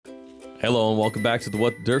Hello and welcome back to the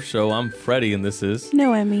What the Derf Show. I'm Freddie and this is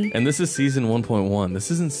Noemi. And this is season 1.1.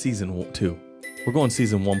 This isn't season 2. We're going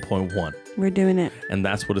season 1.1. We're doing it. And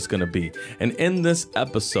that's what it's going to be. And in this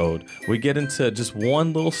episode, we get into just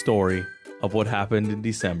one little story of what happened in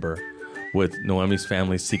December with Noemi's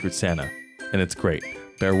family's Secret Santa. And it's great.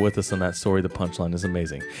 Bear with us on that story. The punchline is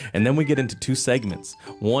amazing. And then we get into two segments.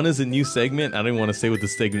 One is a new segment. I don't even want to say what the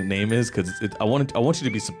segment name is because I want you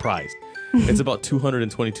to be surprised. It's about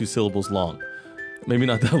 222 syllables long. Maybe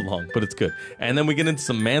not that long, but it's good. And then we get into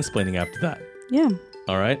some mansplaining after that. Yeah.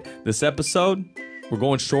 All right. This episode, we're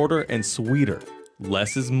going shorter and sweeter.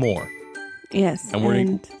 Less is more. Yes.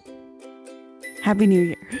 And Happy New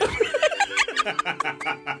Year.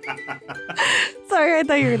 Sorry, I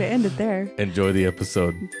thought you were going to end it there. Enjoy the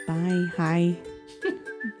episode. Bye. Hi.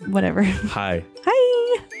 Whatever. Hi. Hi.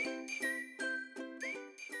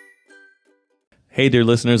 Hey, dear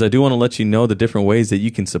listeners, I do want to let you know the different ways that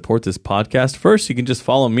you can support this podcast. First, you can just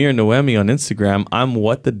follow me or Noemi on Instagram. I'm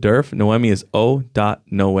What the Derf. Noemi is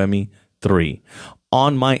o.noemi3.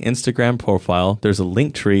 On my Instagram profile, there's a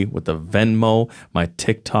link tree with a Venmo, my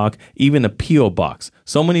TikTok, even a P.O. box.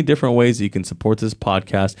 So many different ways that you can support this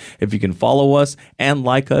podcast. If you can follow us and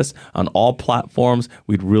like us on all platforms,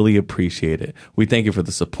 we'd really appreciate it. We thank you for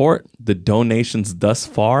the support, the donations thus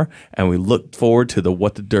far, and we look forward to the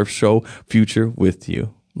What the Derf Show future with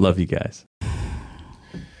you. Love you guys.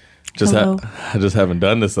 I just haven't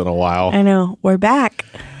done this in a while. I know. We're back.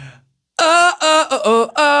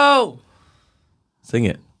 Oh. Sing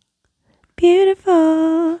it. Beautiful.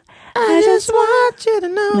 I just want you to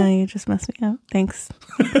know. No, you just messed me up. Thanks.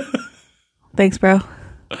 Thanks, bro.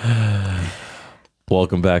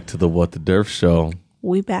 Welcome back to the What the Derf Show.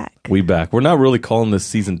 We back. We're not really calling this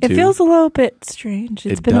season 2. It feels a little bit strange.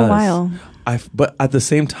 It's been does. a while. But at the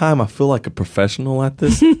same time, I feel like a professional at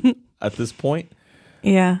this at this point.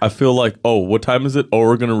 Yeah. I feel like, what time is it?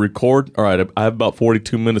 We're going to record? All right, I have about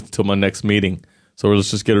 42 minutes till my next meeting. So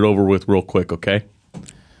let's just get it over with real quick, okay?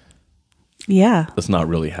 Yeah. That's not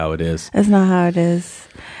really how it is. That's not how it is.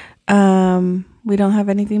 We don't have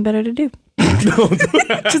anything better to do.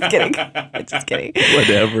 Just kidding. Just kidding.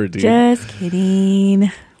 Whatever, dude. Just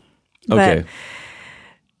kidding. Okay.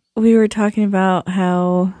 But we were talking about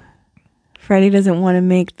how Freddie doesn't want to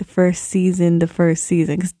make the first season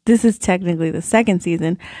because this is technically the second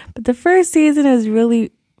season, but the first season is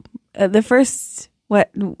really the first.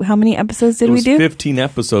 How many episodes did we do? 15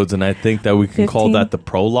 episodes, and I think that we can call that the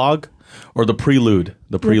prologue or the prelude.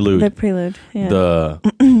 The prelude. The prelude. Yeah.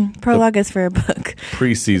 The prologue is for a book.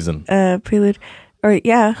 Preseason. Prelude, or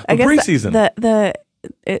yeah, I guess preseason.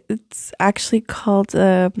 It's actually called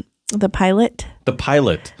the pilot. The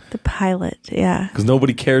pilot. The pilot, yeah. Because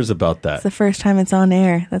nobody cares about that. It's the first time it's on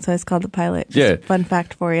air. That's why it's called the pilot. Just fun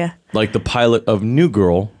fact for you. Like the pilot of New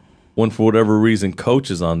Girl, when for whatever reason Coach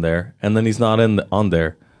is on there, and then he's not on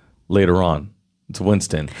there later on. It's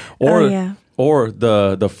Winston. Or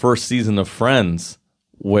the first season of Friends,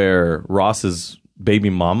 where Ross's baby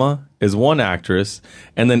mama is one actress,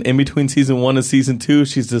 and then in between season 1 and season 2,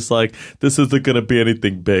 she's just like, this isn't going to be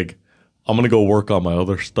anything big. I'm going to go work on my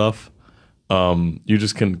other stuff. You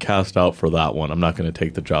just can cast out for that one. I'm not going to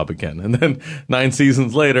take the job again. And then 9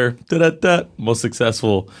 seasons later, most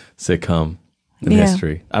successful sitcom in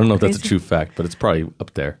history. I don't know if that's a true fact, but it's probably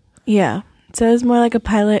up there. Yeah. So it was more like a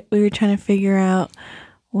pilot. We were trying to figure out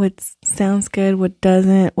what sounds good, what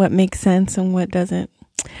doesn't, what makes sense, and what doesn't.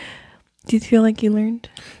 Do you feel like you learned?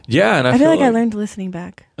 Yeah, and I feel like I learned listening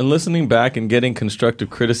back. And listening back and getting constructive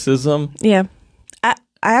criticism. Yeah. I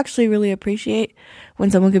actually really appreciate when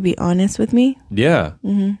someone could be honest with me. Yeah.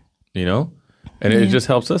 Mm-hmm. You know? And it just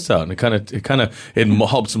helps us out. And it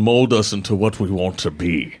helps mold us into what we want to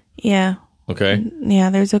be. Yeah. Okay. Yeah,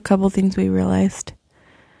 there's a couple things we realized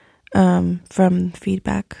from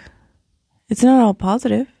feedback. It's not all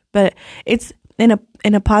positive, but it's in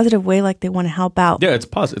a positive way, like they want to help out. Yeah, it's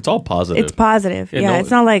positive. It's all positive. It's positive. Yeah, it's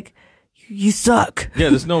not like you suck. Yeah,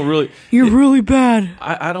 there's no really. You're really bad.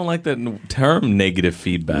 I don't like that term, negative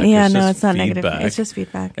feedback. Yeah, it's not negative. It's just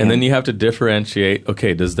feedback. And then you have to differentiate.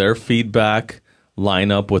 Okay, does their feedback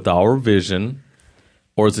line up with our vision,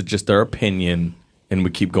 or is it just their opinion? And we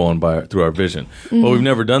keep going through our vision. Mm-hmm. Well, we've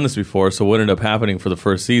never done this before, so what ended up happening for the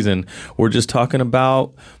first season? We're talking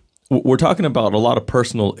about a lot of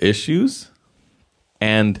personal issues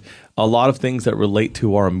and a lot of things that relate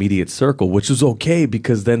to our immediate circle, which is okay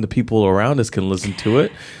because then the people around us can listen to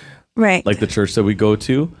it, right? Like the church that we go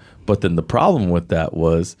to. But then the problem with that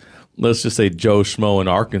was, let's just say Joe Schmo in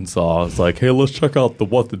Arkansas is like, hey, let's check out the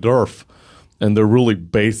What the Derf, and they're really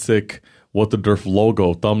basic What the Derf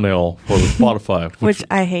logo thumbnail for the Spotify. Which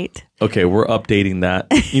I hate. Okay, we're updating that.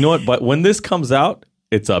 You know what? But when this comes out,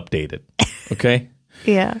 it's updated. Okay?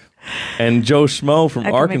 Yeah. And Joe Schmo from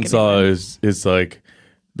Arkansas is like,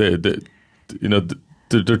 they're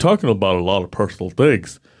talking about a lot of personal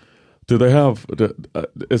things. Do they have,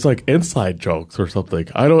 it's like inside jokes or something.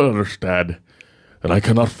 I don't understand, and I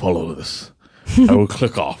cannot follow this. I will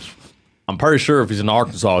click off. I'm pretty sure if he's in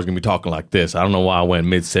Arkansas, he's going to be talking like this. I don't know why I went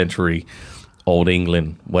mid-century, Old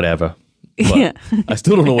England, whatever. But yeah. I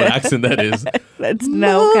still don't know what accent that is. That's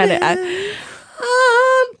no kind of accent.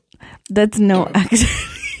 That's no accent.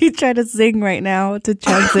 He tried to sing right now to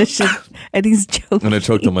transition, and he's joking. And I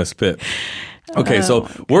choked on my spit. Okay, so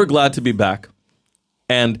we're glad to be back.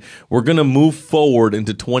 And we're going to move forward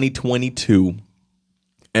into 2022.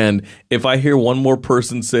 And if I hear one more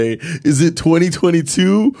person say, is it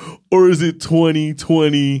 2022 or is it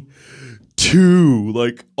 2022?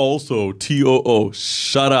 Like also TOO,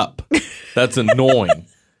 shut up. That's annoying.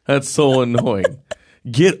 That's so annoying.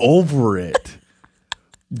 Get over it.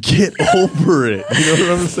 Get over it. You know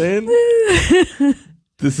what I'm saying?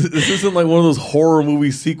 This isn't like one of those horror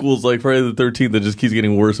movie sequels like Friday the 13th that just keeps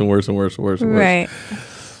getting worse and worse and worse and worse and worse. Right.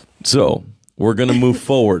 So we're going to move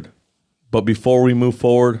forward. But before we move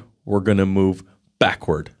forward, we're going to move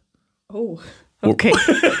backward. Oh, okay.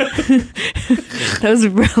 That was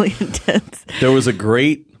really intense. There was a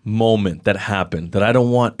great moment that happened that I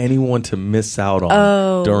don't want anyone to miss out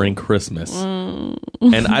on during Christmas.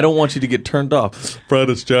 And I don't want you to get turned off. Fred,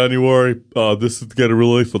 it's January. This is getting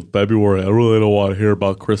released in February. I really don't want to hear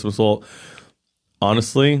about Christmas. Well,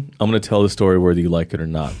 honestly, I'm going to tell the story whether you like it or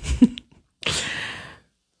not.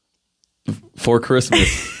 For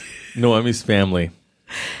Christmas, Noemi's family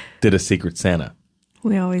did a Secret Santa.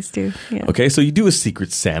 We always do. Yeah. Okay, so you do a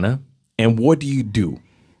Secret Santa, and what do?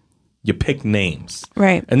 You pick names.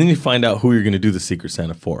 Right. And then you find out who you're going to do the Secret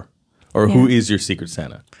Santa for, or who is your Secret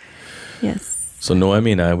Santa. Yes. So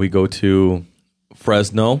Noemi and I, we go to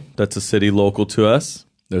Fresno. That's a city local to us.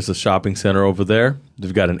 There's a shopping center over there.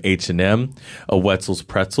 They've got an H&M, a Wetzel's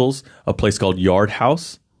Pretzels, a place called Yard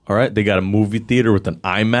House. All right, they got a movie theater with an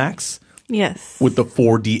IMAX. Yes. With the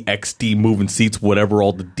 4D, XD moving seats, whatever,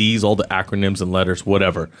 all the Ds, all the acronyms and letters,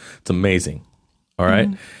 whatever. It's amazing. All right.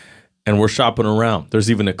 And we're shopping around. There's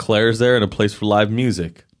even a Claire's there and a place for live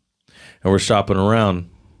music. And we're shopping around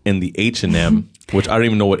in the H&M, which I don't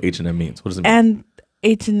even know what H&M means. What does it mean? And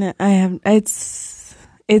H&M,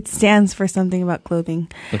 it stands for something about clothing.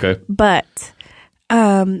 Okay. But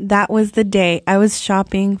that was the day I was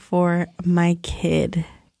shopping for my kid.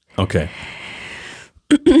 Okay.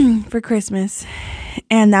 For Christmas.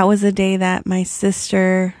 And that was the day that my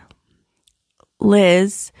sister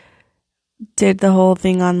Liz did the whole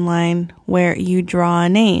thing online where you draw a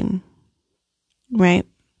name, right?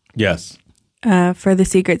 Yes. For the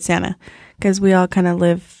Secret Santa, because we all kind of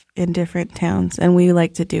live in different towns, and we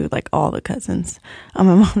like to do like all the cousins on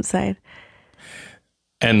my mom's side.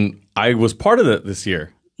 And I was part of that this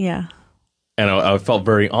year. Yeah. And I felt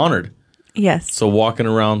very honored. Yes. So walking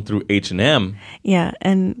around through H&M. Yeah.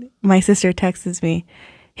 And my sister texts me,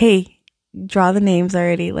 hey, draw the names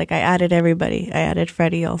already. Like I added everybody. I added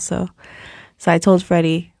Freddie also. So I told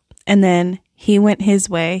Freddie, and then he went his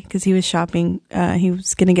way because he was shopping. He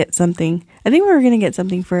was going to get something. I think we were going to get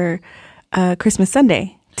something for Christmas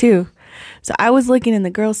Sunday too. So I was looking in the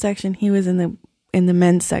girls section. He was in the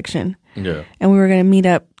men's section. Yeah. And we were going to meet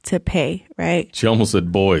up to pay, right? She almost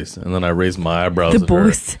said boys, and then I raised my eyebrows the at her.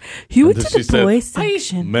 Boys. You went to the boys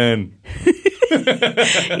section. Men.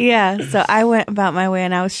 Yeah. So I went about my way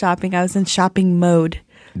and I was shopping. I was in shopping mode.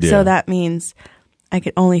 Yeah. So that means I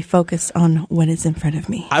could only focus on what is in front of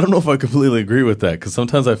me. I don't know if I completely agree with that, because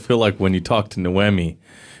sometimes I feel like when you talk to Noemi,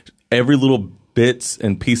 every little bits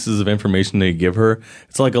and pieces of information that you give her,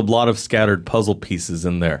 it's like a lot of scattered puzzle pieces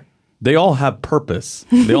in there. They all have purpose.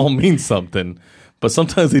 They all mean something. But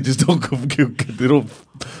sometimes they just don't they don't.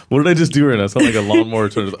 What did I just do right now? I sound like a lawnmower.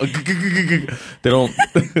 They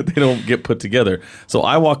don't get put together. So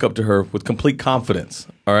I walk up to her with complete confidence.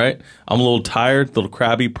 All right. I'm a little tired, a little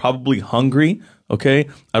crabby, probably hungry. Okay.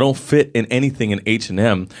 I don't fit in anything in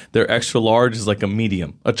H&M. Their extra large is like a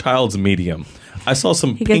medium, a child's medium. I saw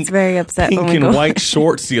some gets very upset pink and white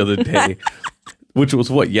shorts the other day. Which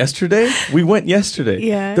was what, yesterday? We went yesterday.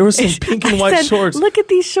 Yeah. There was some pink and white shorts. Look at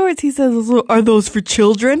these shorts. He says, are those for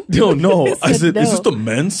children? No. I said, no. Is this the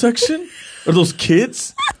men's section? Are those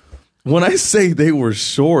kids? When I say they were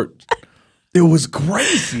short, it was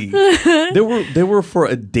crazy. They were for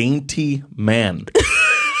a dainty man.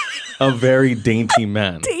 A very dainty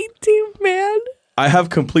man. Dainty man. I have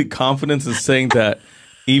complete confidence in saying that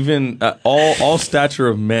even all stature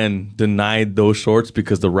of men denied those shorts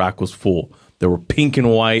because the rack was full. They were pink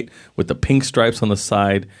and white with the pink stripes on the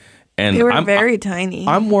side. And they were very tiny.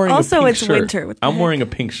 I'm wearing also, a pink it's shirt. winter. I'm wearing a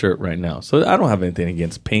pink shirt right now. So I don't have anything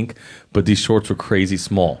against pink, but these shorts were crazy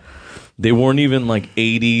small. They weren't even like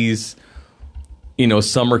 80s,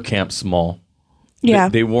 summer camp small. Yeah.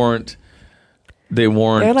 They weren't.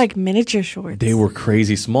 They're like miniature shorts. They were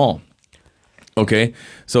crazy small. Okay.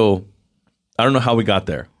 So I don't know how we got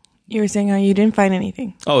there. You were saying how you didn't find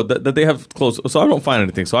anything. Oh, that they have clothes. So I don't find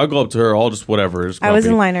anything. So I go up to her, all just whatever. Just I was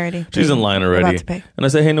in line already. She's in line already. About to pay. And I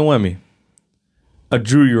say, hey, Noemi, I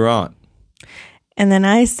drew your aunt. And then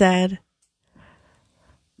I said,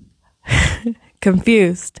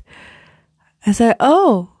 confused. I said,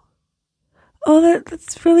 oh,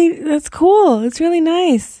 that's cool. It's really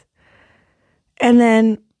nice. And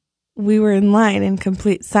then we were in line in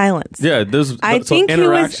complete silence. Yeah,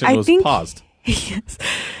 interaction was paused. Yes.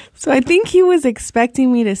 So I think he was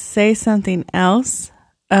expecting me to say something else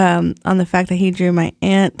on the fact that he drew my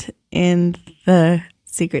aunt in the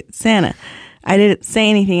Secret Santa. I didn't say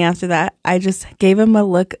anything after that. I just gave him a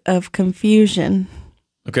look of confusion.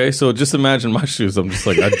 Okay, so just imagine my shoes. I'm just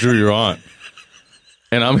like, I drew your aunt.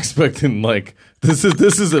 And I'm expecting like, this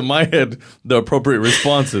is in my head, the appropriate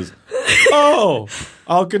responses. Oh,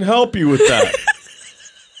 I can help you with that.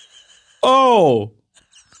 Oh,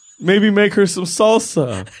 maybe make her some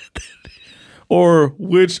salsa. Or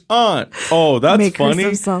which aunt? Oh, that's make funny.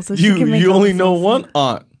 Her some salsa. You only know one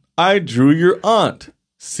aunt. I drew your aunt.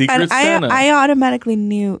 Secret Santa. I automatically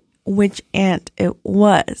knew which aunt it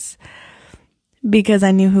was because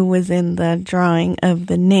I knew who was in the drawing of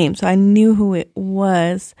the name. So I knew who it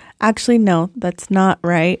was. Actually, no, that's not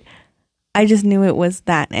right. I just knew it was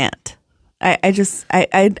that aunt.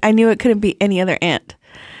 I knew it couldn't be any other aunt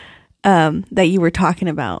that you were talking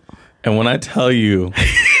about. And when I tell you,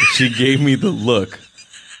 she gave me the look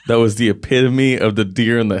that was the epitome of the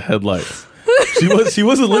deer in the headlights. She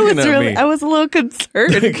wasn't looking at me. I was a little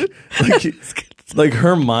concerned. Like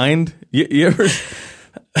her mind. You ever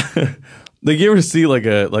you ever see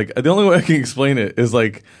the only way I can explain it is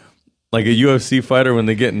like a UFC fighter when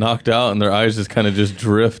they get knocked out and their eyes just kind of just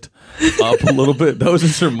drift up a little bit. That was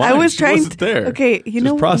just her mind. I was trying wasn't there. Okay,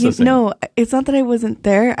 processing. No, it's not that I wasn't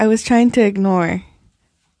there. I was trying to ignore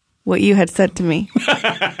what you had said to me.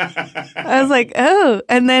 I was like, oh,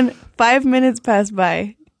 and then 5 minutes passed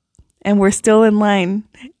by and we're still in line.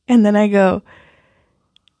 And then I go,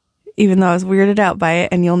 even though I was weirded out by it,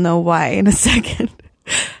 and you'll know why in a second,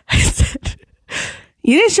 I said,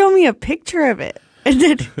 you didn't show me a picture of it. And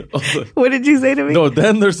then, what did you say to me? No,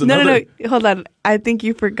 then there's another. No, hold on. I think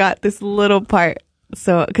you forgot this little part.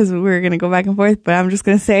 So, because we were going to go back and forth, but I'm just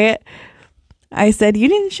going to say it. I said, you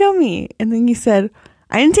didn't show me. And then you said,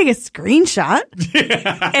 I didn't take a screenshot.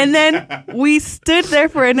 Yeah. And then we stood there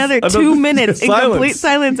for another 2 minutes in complete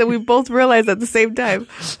silence, and we both realized at the same time.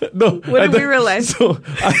 No, what did we realize?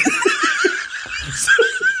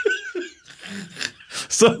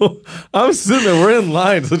 So I'm sitting there, we're in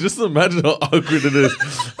line, so just imagine how awkward it is.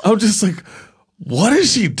 I'm just like, what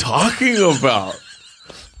is she talking about?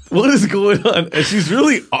 What is going on? And she's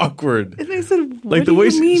really awkward. And I said, like the way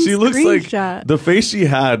she looks like the face she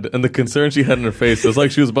had and the concern she had in her face. It was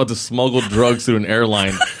like she was about to smuggle drugs through an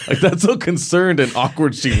airline. Like that's how concerned and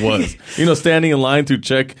awkward she was. Standing in line to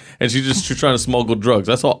check, and she's trying to smuggle drugs.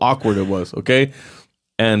 That's how awkward it was. Okay,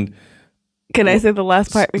 and. Can I say the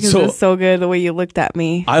last part because it's so good the way you looked at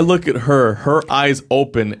me? I look at her eyes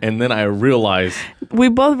open, and then I realize. We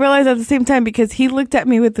both realized at the same time because he looked at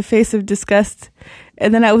me with the face of disgust,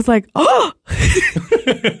 and then I was like, oh!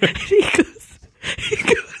 He goes,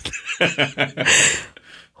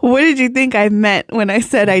 what did you think I meant when I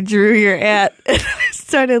said I drew your aunt? And I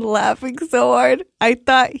started laughing so hard. I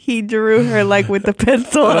thought he drew her like with the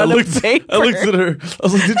pencil on a paper. I looked at her. I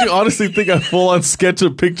was like, did you honestly think I full on sketch a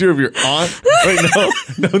picture of your aunt right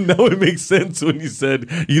now? No, it makes sense when you said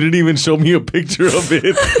you didn't even show me a picture of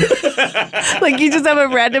it. Like you just have a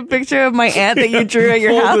random picture of my aunt that you drew at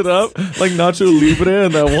your house? Fold it up like Nacho Libre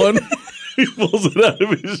and that one. He pulls it out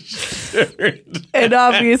of his shirt. And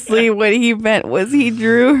obviously what he meant was he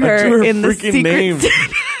drew her in the secret name.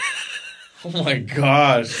 Oh my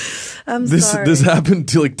gosh. I'm sorry. This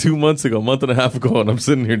happened a month and a half ago, and I'm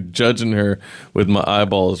sitting here judging her with my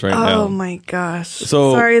eyeballs right now. Oh my gosh.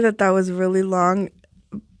 So sorry that was really long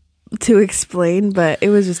to explain, but it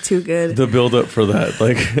was just too good. The build up for that.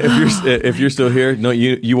 Like if you're still here, no,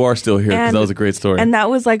 you are still here because that was a great story. And that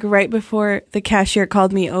was like right before the cashier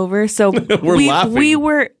called me over. So laughing. We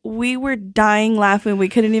were dying laughing. We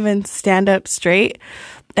couldn't even stand up straight.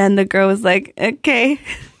 And the girl was like, okay.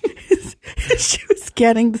 she was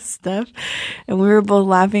scanning the stuff, and we were both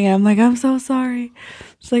laughing. And I'm like, I'm so sorry.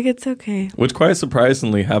 She's like, it's okay. Which quite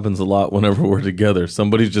surprisingly happens a lot whenever we're together.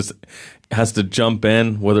 Somebody just has to jump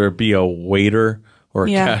in, whether it be a waiter or a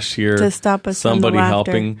cashier, to stop us. Somebody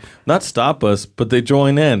helping, not stop us, but they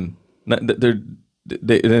join in.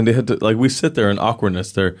 They had to, like, we sit there in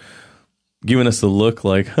awkwardness. They're giving us a look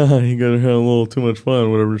like, you gotta have a little too much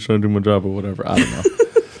fun, whatever, trying to do my job or whatever. I don't know.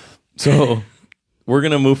 So we're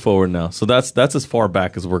gonna move forward now. So that's as far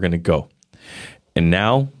back as we're gonna go. And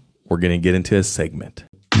now we're gonna get into a segment.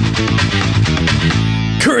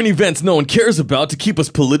 Current events no one cares about to keep us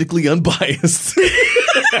politically unbiased.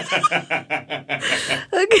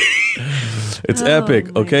 Okay. It's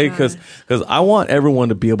epic, okay? Because I want everyone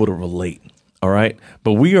to be able to relate, all right?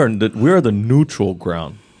 But we are the neutral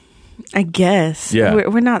ground. I guess. Yeah.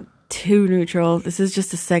 We're not too neutral. This is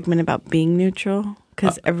just a segment about being neutral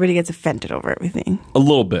because everybody gets offended over everything. A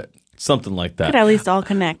little bit. Something like that. Could at least all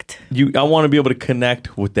connect. I want to be able to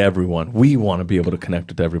connect with everyone. We want to be able to connect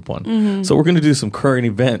with everyone. Mm-hmm. So we're going to do some current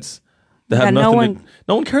events that have nothing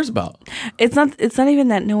no one cares about. It's not even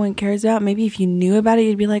that no one cares about. Maybe if you knew about it,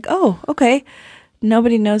 you'd be like, oh, okay.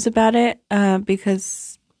 Nobody knows about it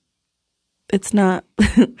because it's not,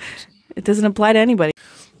 it doesn't apply to anybody.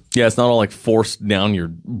 Yeah, it's not all like forced down your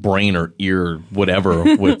brain or ear or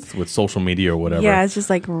whatever with social media or whatever. Yeah, it's just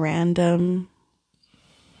like random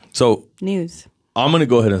news. I'm going to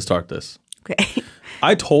go ahead and start this. Okay.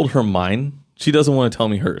 I told her mine. She doesn't want to tell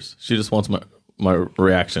me hers. She just wants my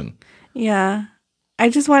reaction. Yeah. I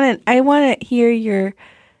want to hear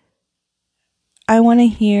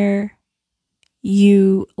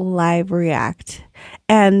you live react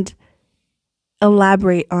and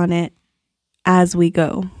elaborate on it as we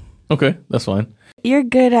go. Okay, that's fine. You're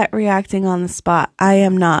good at reacting on the spot. I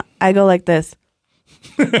am not. I go like this.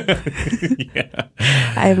 Yeah.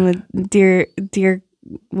 I'm a deer.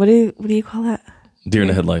 What do you call that? Deer in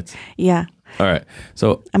the headlights. Yeah. All right.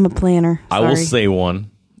 So I'm a planner. Sorry. I will say one.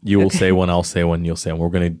 You will say one. I'll say one. You'll say one. We're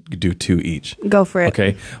going to do two each. Go for it.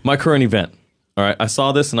 Okay. My current event. All right. I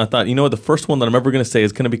saw this and I thought, you know what? The first one that I'm ever going to say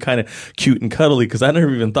is going to be kind of cute and cuddly because I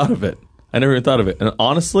never even thought of it. And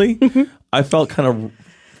honestly, I felt kind of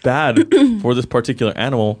bad for this particular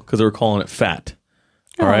animal because they were calling it fat.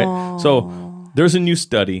 All right. Aww. So there's a new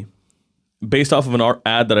study based off of an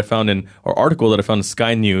article that I found in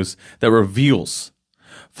Sky News that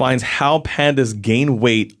finds how pandas gain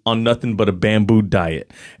weight on nothing but a bamboo diet.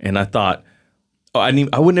 And I thought, I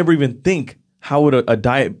would never even think, how would a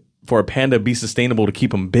diet for a panda be sustainable to keep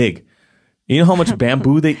them big? You know how much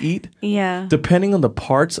bamboo they eat? Yeah. Depending on the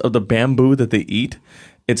parts of the bamboo that they eat,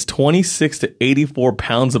 it's 26 to 84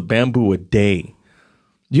 pounds of bamboo a day.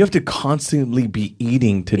 You have to constantly be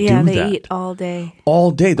eating to do that. Yeah, they eat all day.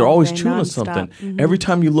 All day. They're always chewing on something. Mm-hmm. Every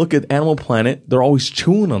time you look at Animal Planet, they're always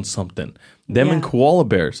chewing on something. Them and koala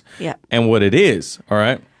bears. Yeah. And what it is, all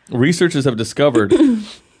right, researchers have discovered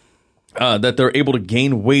that they're able to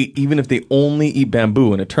gain weight even if they only eat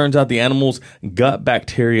bamboo. And it turns out the animal's gut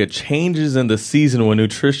bacteria changes in the season when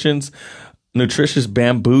nutritious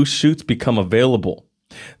bamboo shoots become available.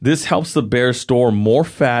 This helps the bear store more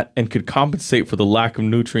fat and could compensate for the lack of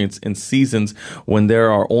nutrients in seasons when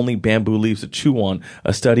there are only bamboo leaves to chew on.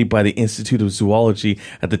 A study by the Institute of Zoology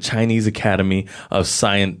at the Chinese Academy of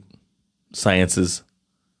Sciences,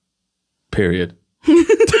 period.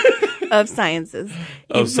 Of sciences.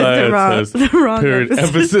 Of sciences. The wrong period.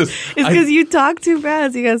 Emphasis. It's because you talk too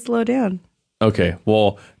fast. You got to slow down. Okay.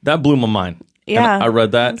 Well, that blew my mind. Yeah. And I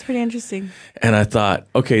read that. That's pretty interesting. And I thought,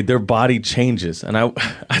 okay, their body changes. And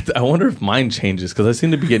I wonder if mine changes because I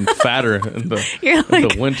seem to be getting fatter in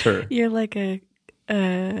the winter. You're like a,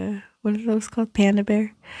 what are those called? Panda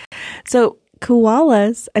bear. So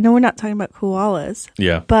koalas, I know we're not talking about koalas.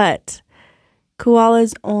 Yeah. But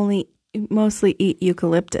koalas mostly eat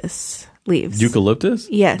eucalyptus leaves. Eucalyptus?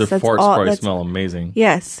 Yes. Their farts probably smell amazing.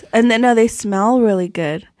 Yes. And then, no, they smell really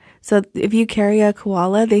good. So if you carry a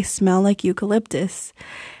koala, they smell like eucalyptus.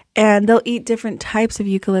 And they'll eat different types of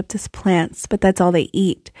eucalyptus plants, but that's all they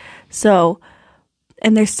eat. So,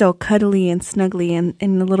 and they're still cuddly and snuggly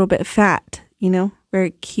and a little bit fat,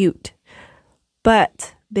 very cute.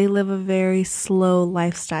 But they live a very slow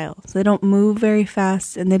lifestyle. So they don't move very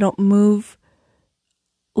fast and they don't move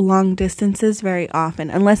long distances very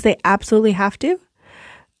often, unless they absolutely have to.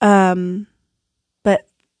 But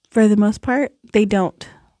for the most part, they don't.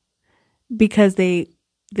 Because they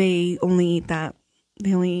only eat that.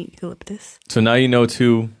 They only eat eucalyptus. So now you know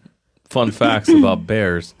two fun facts about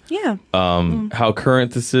bears. Yeah. How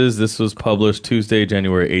current this is. This was published Tuesday,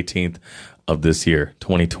 January 18th of this year,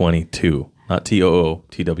 2022. Not TOO,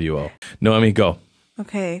 TWO. Noemi, go.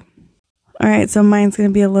 Okay. All right, so mine's going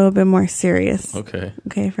to be a little bit more serious. Okay.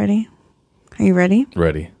 Okay, Freddie? Are you ready?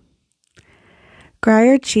 Ready.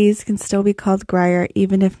 Gruyere cheese can still be called Gruyere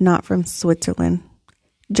even if not from Switzerland.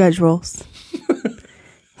 Judge rules.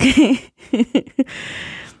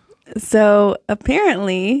 So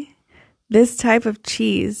apparently, this type of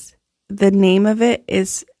cheese, the name of it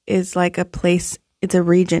is like a place, it's a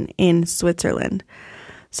region in Switzerland.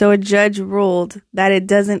 So a judge ruled that it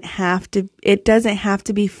doesn't have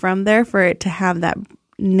to be from there for it to have that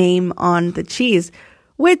name on the cheese,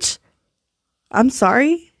 which, I'm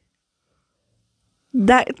sorry,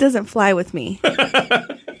 that doesn't fly with me. How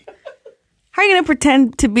are you going to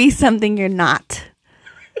pretend to be something you're not?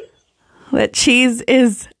 That cheese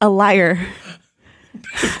is a liar.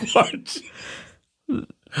 What?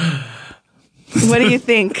 What do you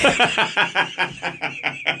think?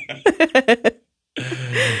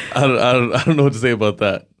 I don't know what to say about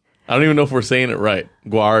that. I don't even know if we're saying it right.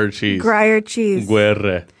 Gruyere cheese. Gruyere cheese.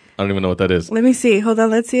 Gruyere. I don't even know what that is. Let me see. Hold on.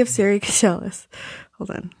 Let's see if Siri can tell us.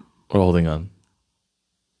 Hold on. We're holding on.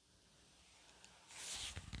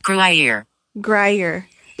 Gruyere. Gruyere.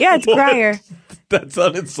 Yeah, it's Gruyere. That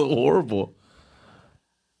sounded so horrible.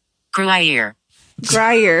 Gruyere.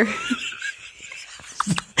 Gruyere.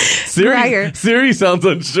 Siri sounds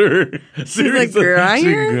unsure. She's like,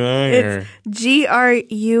 Gruyere? It's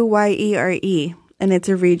Gruyere, and it's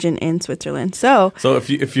a region in Switzerland. So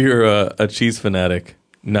if you're a cheese fanatic,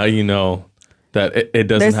 now you know that it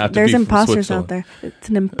doesn't have to be There's from imposters Switzerland. out there. It's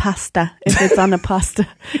an impasta. If it's on a pasta.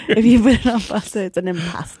 If you put it on pasta, it's an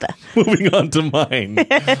impasta. Moving on to mine.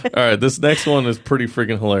 All right, this next one is pretty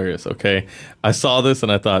freaking hilarious, okay? I saw this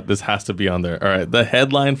and I thought this has to be on there. All right, the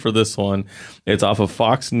headline for this one, it's off of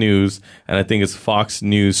Fox News, and I think it's Fox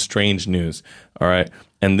News Strange News. All right,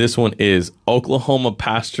 and this one is Oklahoma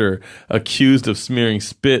pastor accused of smearing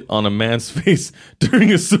spit on a man's face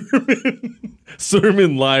during a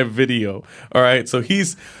sermon live video. All right, so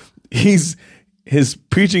he's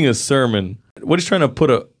preaching a sermon. What he's trying to put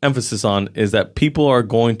an emphasis on is that people are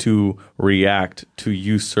going to react to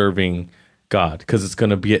you serving God because it's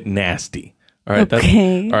going to get nasty. All right.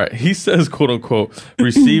 Okay. All right. He says, quote unquote,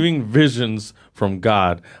 receiving visions from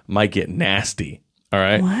God might get nasty. All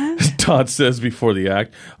right. What? Todd says before the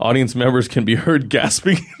act, audience members can be heard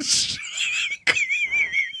gasping.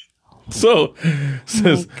 So,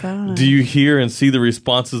 says, do you hear and see the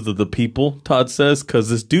responses of the people? Todd says, because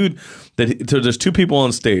this dude, there's two people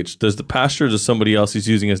on stage. There's the pastor, there's somebody else he's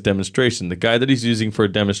using as demonstration. The guy that he's using for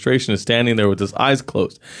a demonstration is standing there with his eyes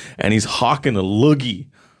closed, and he's hawking a loogie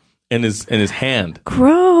in his hand.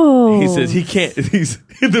 Gross. He says he's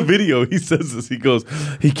in the video, he says this, he goes,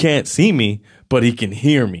 he can't see me, but he can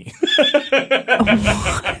hear me.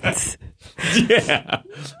 What? Yeah,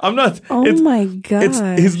 I'm not. Oh my god!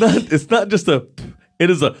 It's not just a. It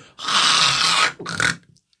is a.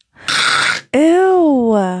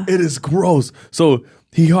 Ew! It is gross. So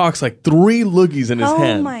he hawks like 3 loogies in his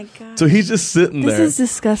hand. Oh my god! So he's just sitting there. This is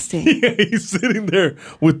disgusting. Yeah, he's sitting there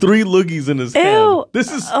with 3 loogies in his hand.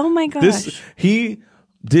 This is. Oh my gosh! He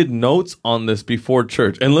did notes on this before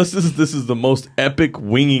church. Unless this is the most epic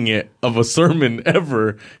winging it of a sermon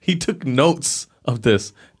ever. He took notes of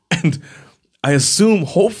this and. I assume,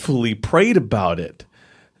 hopefully, prayed about it.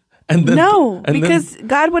 And then, because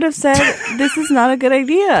God would have said, this is not a good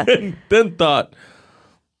idea. And then thought,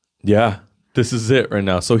 yeah, this is it right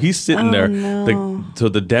now. So he's sitting there. No. So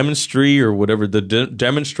the demonstree or whatever, the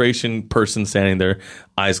demonstration person standing there,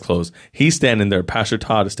 eyes closed. He's standing there. Pastor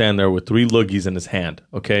Todd is standing there with 3 loogies in his hand,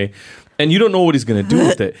 okay? And you don't know what he's going to do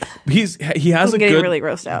with it. He has really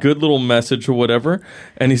grossed out. Good little message or whatever.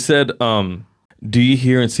 And he said, do you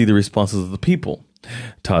hear and see the responses of the people?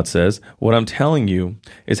 Todd says, what I'm telling you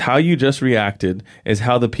is how you just reacted is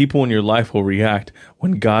how the people in your life will react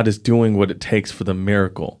when God is doing what it takes for the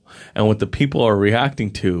miracle. And what the people are reacting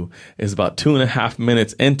to is about 2.5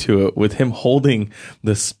 minutes into it with him holding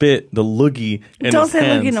the spit, the loogie in his hands. Don't say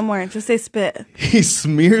loogie no more. Just say spit. He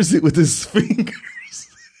smears it with his fingers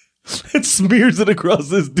and smears it across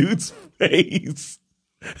this dude's face.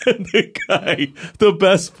 And the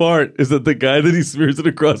best part is that the guy that he smears it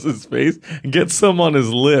across his face gets some on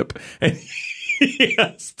his lip, and he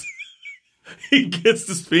gets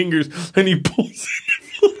his fingers and he pulls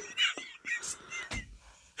it.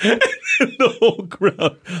 And the whole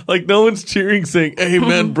crowd, like no one's cheering, saying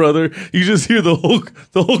 "Amen, brother." You just hear the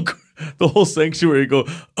whole sanctuary go,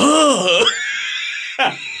 "Oh."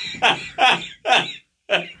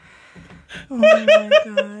 Oh my god.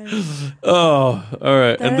 Oh, all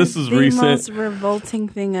right. That and this is the recent. most revolting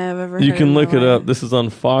thing I've ever heard. You can in my look it life. up. This is on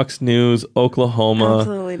Fox News, Oklahoma.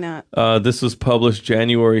 Absolutely not. This was published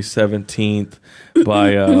January 17th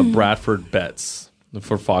by Bradford Betts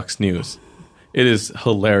for Fox News. It is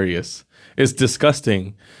hilarious. It's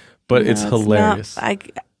disgusting, but it's hilarious.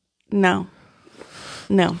 No.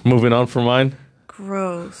 Moving on for mine.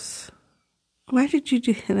 Gross. Why did you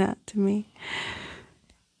do that to me?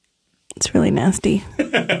 It's really nasty.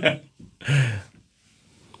 All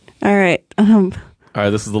right. All right,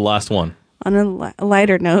 this is the last one. On a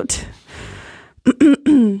lighter note,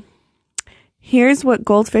 here's what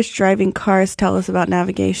goldfish driving cars tell us about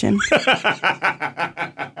navigation.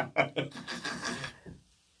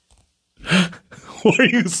 Why are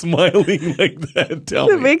you smiling like that? Tell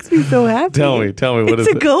It me. makes me so happy. Tell me. What is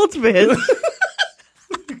It's a it? goldfish.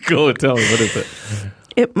 Go and tell me. What is it?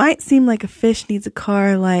 It might seem like a fish needs a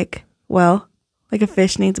car like a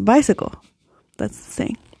fish needs a bicycle. That's the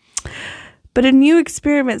saying. But a new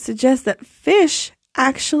experiment suggests that fish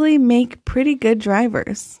actually make pretty good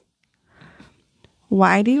drivers.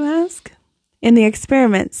 Why, do you ask? In the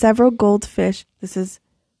experiment, several goldfish, this is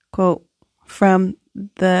quote from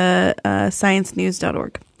the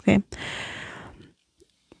sciencenews.org, okay?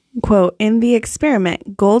 Quote, in the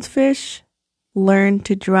experiment, goldfish learn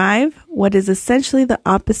to drive what is essentially the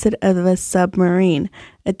opposite of a submarine,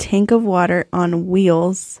 a tank of water on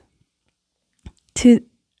wheels. Two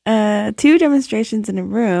demonstrations in a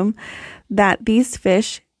room that these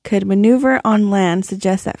fish could maneuver on land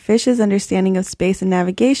suggest that fish's understanding of space and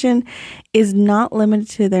navigation is not limited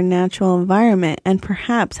to their natural environment and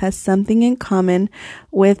perhaps has something in common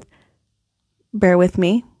with, bear with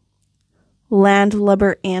me,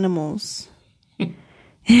 landlubber animals.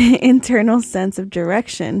 Internal sense of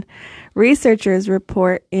direction. Researchers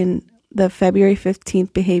report in the February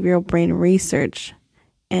 15th Behavioral Brain Research.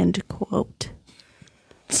 End quote.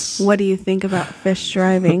 What do you think about fish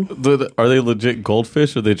driving? Are they legit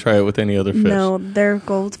goldfish or they try it with any other fish? No, they're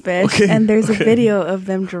goldfish. Okay, and there's a video of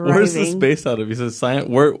them driving. Where's this based out of? He says science.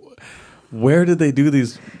 Where did they do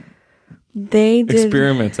these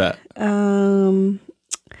experiments at?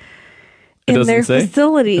 In their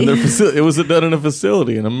facility. It was done in a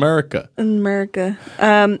facility in America. In America.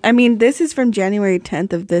 I mean, this is from January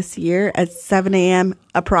 10th of this year at 7 a.m.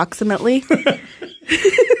 approximately.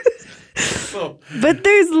 But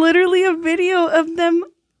there's literally a video of them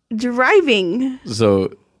driving.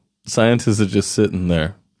 So scientists are just sitting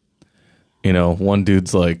there. You know, one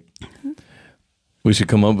dude's like, we should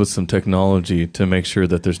come up with some technology to make sure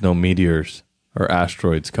that there's no meteors or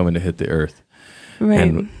asteroids coming to hit the Earth. Right.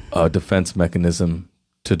 And a defense mechanism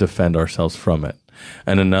to defend ourselves from it.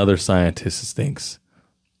 And another scientist thinks,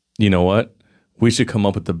 you know what? We should come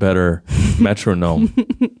up with a better metronome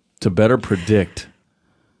to better predict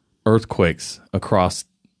earthquakes around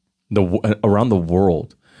the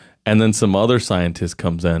world. And then some other scientist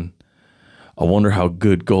comes in. I wonder how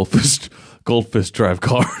good goldfish drive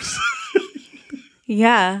cars.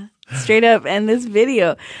 Yeah, straight up. And this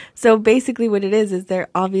video. So basically what it is they're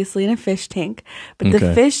obviously in a fish tank, but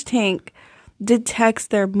the fish tank detects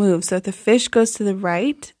their move. So if the fish goes to the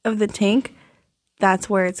right of the tank, that's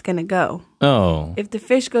where it's going to go. Oh. If the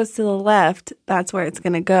fish goes to the left, that's where it's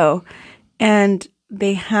going to go. And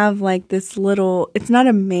they have like this little, it's not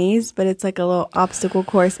a maze, but it's like a little obstacle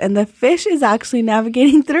course. And the fish is actually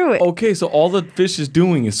navigating through it. Okay, so all the fish is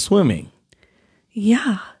doing is swimming.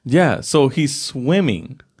 Yeah. Yeah, so he's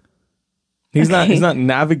swimming. He's not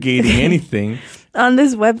navigating anything. On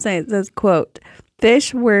this website it says, quote,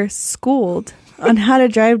 fish were schooled on how to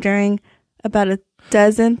drive during about a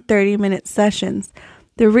dozen 30-minute sessions.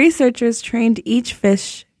 The researchers trained each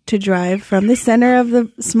fish to drive from the center of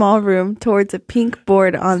the small room towards a pink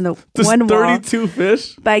board on the one wall 32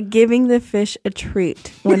 fish? by giving the fish a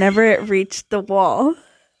treat whenever it reached the wall.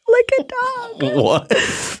 Like a dog. What?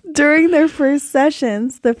 During their first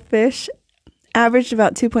sessions, the fish averaged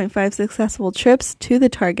about 2.5 successful trips to the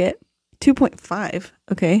target. 2.5,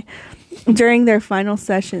 okay. During their final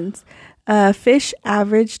sessions, fish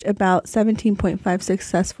averaged about 17.5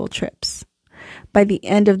 successful trips. By the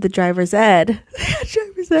end of the driver's ed,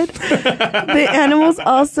 the animals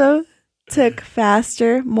also took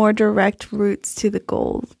faster, more direct routes to the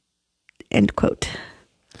goal. End quote.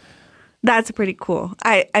 That's pretty cool.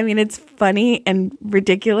 I mean, it's funny and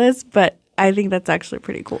ridiculous, but I think that's actually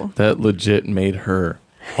pretty cool. That legit made her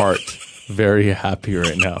heart very happy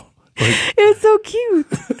right now. Like, it was so cute.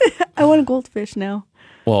 I want a goldfish now.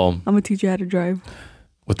 Well, I'm going to teach you how to drive.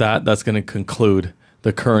 With that's going to conclude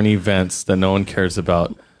the current events that no one cares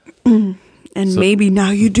about. And maybe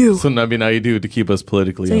now you do. So maybe now you do to keep us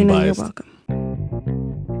politically so unbiased. You're welcome.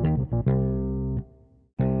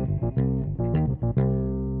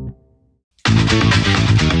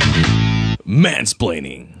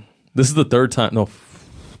 Mansplaining. This is the third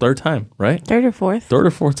time, right? Third or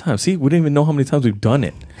fourth time. See, we didn't even know how many times we've done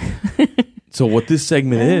it. So what this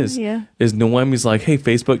segment is Noemi's like, hey,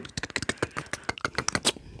 Facebook,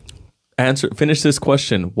 finish this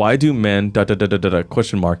question. Why do men,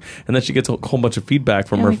 question mark. And then she gets a whole bunch of feedback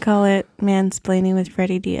from her. We call it Mansplaining with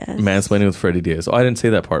Freddie Diaz. Mansplaining with Freddie Diaz. Oh, I didn't say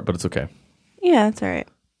that part, but it's okay. Yeah, that's all right.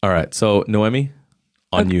 All right. So, Noemi,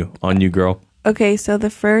 on you, girl. Okay, so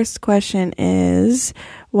the first question is,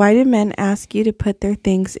 why do men ask you to put their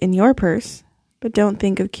things in your purse, but don't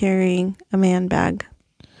think of carrying a man bag?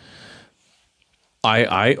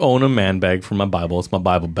 I own a man bag for my Bible. It's my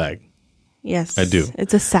Bible bag. Yes. I do.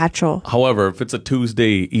 It's a satchel. However, if it's a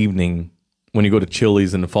Tuesday evening when you go to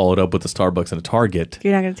Chili's and follow it up with a Starbucks and a Target.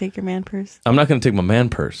 You're not going to take your man purse? I'm not going to take my man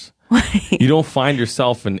purse. Why? You don't find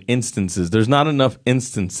yourself in instances. There's not enough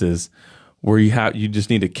instances where you just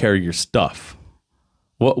need to carry your stuff.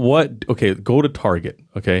 What? Okay, go to Target.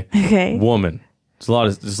 Okay. Okay. Woman.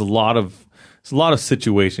 There's a lot of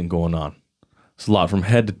situation going on. It's a lot from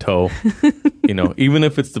head to toe. Even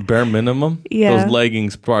if it's the bare minimum, those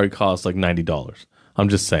leggings probably cost like $90. I'm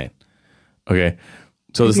just saying. Okay.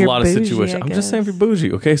 So there's a lot of situations. I'm just saying if you're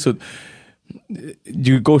bougie. Okay. So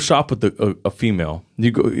you go shop with a female.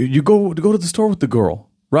 You go to the store with the girl.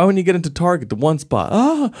 Right when you get into Target, the one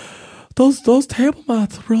spot. Those table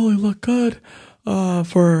mats really look good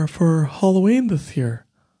for Halloween this year.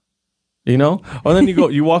 And then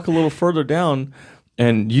you walk a little further down.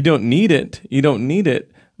 And you don't need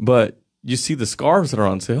it, but you see the scarves that are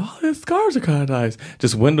on sale. Oh, these scarves are kind of nice.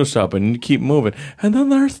 Just window shopping, and you keep moving. And then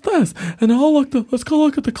there's this, and let's go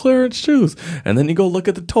look at the clearance shoes. And then you go look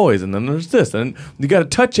at the toys, and then there's this, and you got to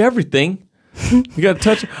touch everything. You got to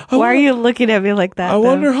touch. Why are you looking at me like that? I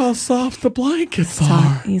wonder how soft the blankets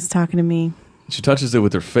are. He's talking to me. She touches it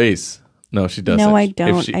with her face. No, she doesn't. No, I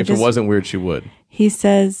don't. If it wasn't weird, she would. He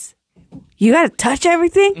says, you got to touch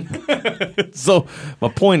everything? So my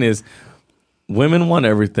point is, women want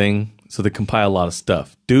everything, so they can buy a lot of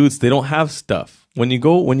stuff. Dudes, they don't have stuff. When you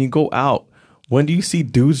go out, when do you see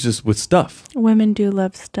dudes just with stuff? Women do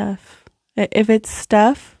love stuff. If it's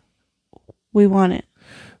stuff, we want it.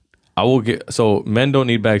 So men don't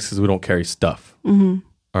need bags because we don't carry stuff. Mm-hmm.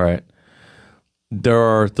 All right. There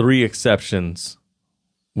are 3 exceptions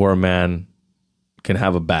where a man can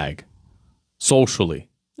have a bag socially.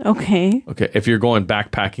 Okay. If you're going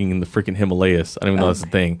backpacking in the freaking Himalayas, I don't even know that's a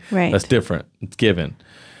thing. Right. That's different. It's given.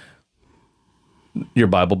 Your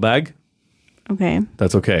Bible bag. Okay.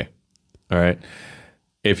 That's okay. All right.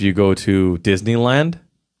 If you go to Disneyland,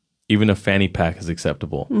 even a fanny pack is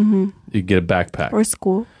acceptable. Mm-hmm. You get a backpack. Or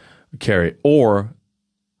school. Carry it. Or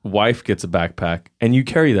wife gets a backpack and you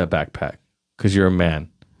carry that backpack because you're a man.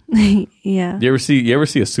 Yeah. You ever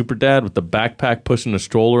see a super dad with the backpack pushing a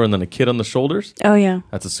stroller and then a kid on the shoulders? Oh yeah.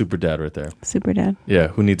 That's a super dad right there. Super dad. Yeah,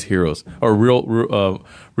 who needs heroes? Or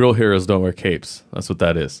real heroes don't wear capes. That's what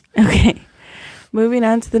that is. Okay. Moving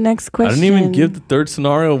on to the next question. I didn't even give the third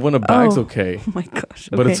scenario of when a bag's okay. Oh my gosh.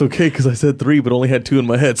 Okay. But it's okay because I said 3 but only had 2 in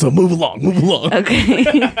my head. So move along.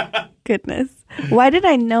 Okay. Goodness. Why did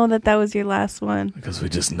I know that was your last one? Because we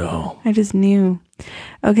just know. I just knew.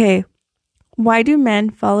 Okay. Why do men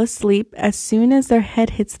fall asleep as soon as their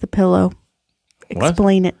head hits the pillow?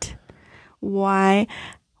 Explain it. Why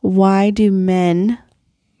do men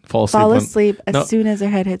fall asleep as soon as their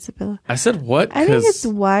head hits the pillow? I said what? I think it's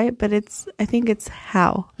why, but I think it's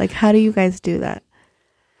how. Like, how do you guys do that?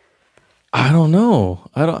 I don't know.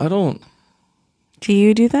 I don't. Do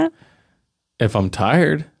you do that? If I'm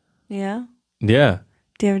tired. Yeah. Yeah.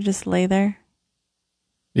 Do you ever just lay there?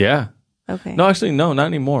 Yeah. Okay. No, actually, no, not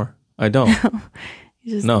anymore. I don't.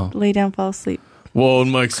 You just lay down, fall asleep. Well, in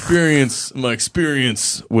my experience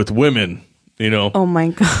with women, Oh my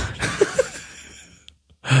God.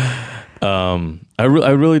 I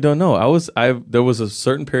really don't know. There was a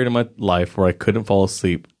certain period in my life where I couldn't fall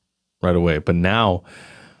asleep right away, but now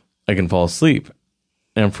I can fall asleep.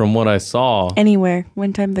 And from what I saw, anywhere.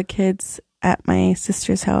 One time the kids at my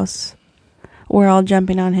sister's house were all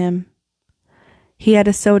jumping on him. He had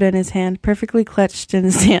a soda in his hand, perfectly clutched in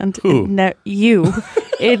his hand. Who? You.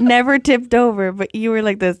 It never tipped over, but you were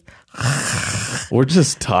like this. We're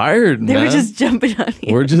just tired, man. They were just jumping on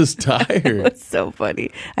you. We're just tired. It was so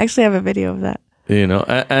funny. I actually have a video of that.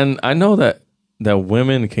 And I know that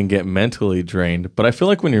women can get mentally drained, but I feel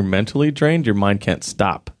like when you're mentally drained, your mind can't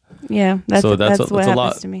stop. Yeah, that's what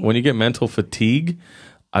happens to me. When you get mental fatigue,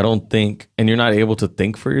 I don't think, and you're not able to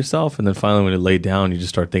think for yourself, and then finally when you lay down, you just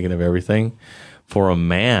start thinking of everything. For a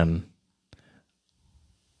man,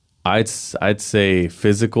 I'd say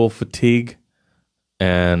physical fatigue,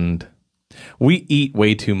 and we eat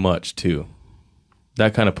way too much too.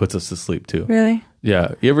 That kind of puts us to sleep too. Really?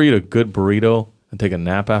 Yeah. You ever eat a good burrito and take a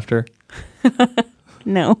nap after?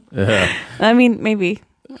 No. Yeah. I mean, maybe.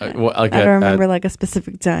 I don't remember like a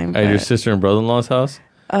specific time. At your sister and brother-in-law's house?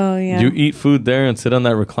 Oh, yeah. You eat food there and sit on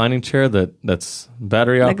that reclining chair that's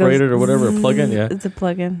battery operated or whatever, a plug-in? Yeah. It's a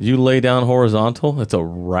plug-in. You lay down horizontal, it's a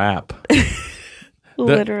wrap.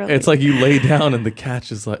 Literally. It's like you lay down and the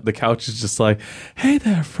couch is just like, hey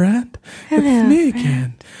there, friend. Hello, it's me friend.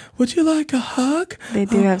 again. Would you like a hug? They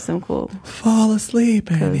do have some cool. Fall asleep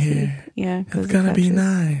in cozy. here. Yeah. It's going to be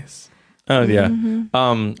nice. Oh, yeah.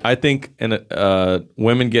 Mm-hmm. I think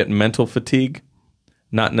women get mental fatigue,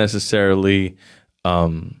 not necessarily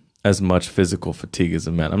as much physical fatigue as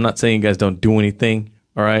a man. I'm not saying you guys don't do anything,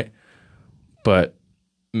 all right? But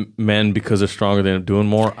men, because they're stronger, they're doing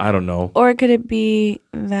more. I don't know. Or could it be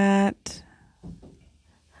that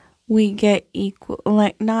we get equal,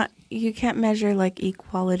 like not, you can't measure like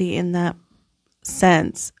equality in that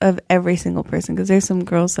sense of every single person, because there's some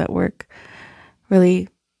girls that work really,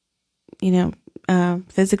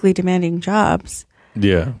 physically demanding jobs.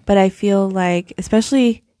 Yeah. But I feel like,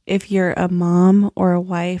 especially if you're a mom or a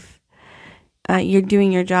wife, you're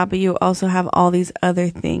doing your job, but you also have all these other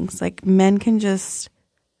things. Like men can just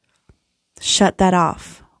shut that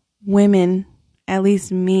off. Women, at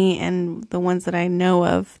least me and the ones that I know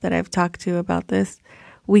of that I've talked to about this,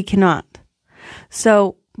 we cannot.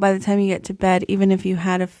 So by the time you get to bed, even if you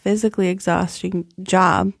had a physically exhausting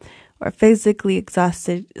job or a physically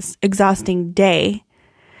exhausting day,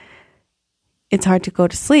 it's hard to go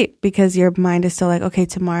to sleep because your mind is still like, okay,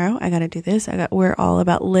 tomorrow I got to do this. We're all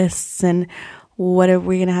about lists and what are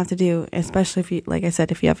we going to have to do? Especially if you, like I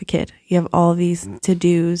said, if you have a kid, you have all these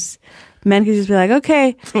to-dos. Men can just be like,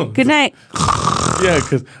 okay, good night. Yeah,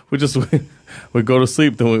 because we go to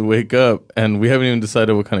sleep, then we wake up, and we haven't even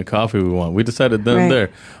decided what kind of coffee we want. We decided then and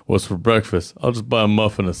there, what's for breakfast? I'll just buy a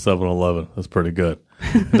muffin at 7-Eleven. That's pretty good.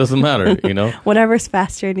 It doesn't matter, Whatever's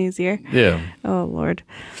faster and easier. Yeah. Oh, Lord.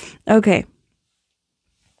 Okay.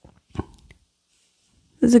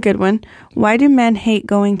 This is a good one. Why do men hate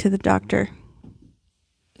going to the doctor?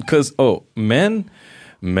 Because, men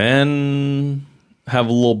have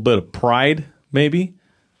a little bit of pride, maybe.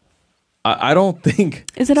 I don't think...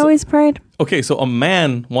 Is it always pride? Okay, so a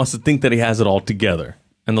man wants to think that he has it all together.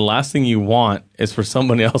 And the last thing you want is for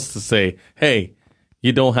somebody else to say, hey,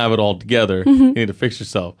 you don't have it all together. You need to fix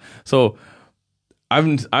yourself. So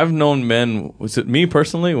I've known men... Me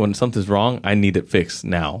personally, when something's wrong, I need it fixed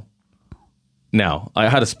now. I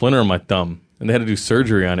had a splinter in my thumb, and they had to do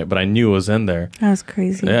surgery on it, but I knew it was in there. That was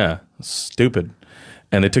crazy. Yeah, stupid.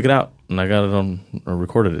 And they took it out, and I got it on, or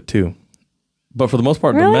recorded it too. But for the most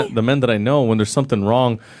part, really? the men that I know, when there's something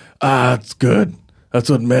wrong, it's good. That's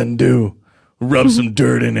what men do. Rub some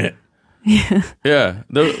dirt in it. Yeah. Yeah.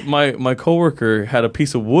 My coworker had a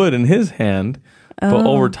piece of wood in his hand, but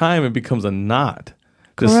over time it becomes a knot.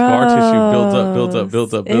 The scar tissue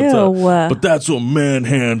builds up. But that's what man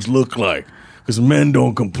hands look like. Because men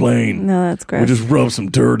don't complain. No, that's gross. We just rub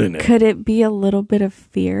some dirt in it. Could it be a little bit of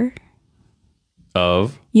fear?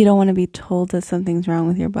 Of? You don't want to be told that something's wrong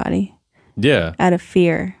with your body. Yeah. Out of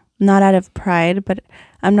fear. Not out of pride, but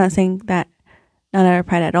I'm not saying that not out of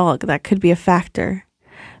pride at all. That could be a factor.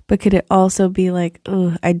 But could it also be like,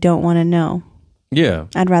 oh, I don't want to know. Yeah.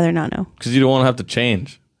 I'd rather not know. Because you don't want to have to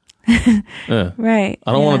change. Yeah. Right.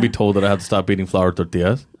 I don't want to be told that I have to stop eating flour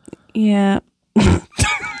tortillas. Yeah.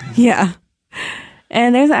 Yeah.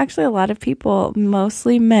 And there's actually a lot of people,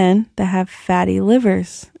 mostly men, that have fatty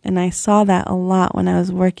livers. And I saw that a lot when I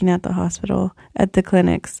was working at the hospital, at the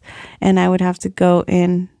clinics. And I would have to go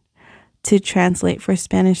in to translate for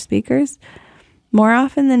Spanish speakers. More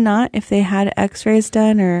often than not, if they had x-rays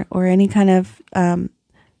done or any kind of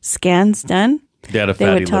scans done, they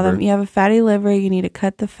would tell them, you have a fatty liver, you need to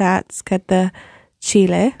cut the fats, cut the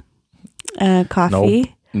chile,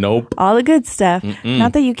 coffee. Nope. All the good stuff.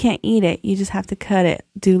 Not that you can't eat it. You just have to cut it.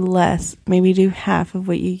 Do less. Maybe do half of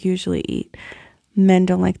what you usually eat. Men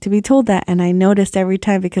don't like to be told that. And I noticed every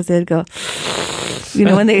time because they'd go,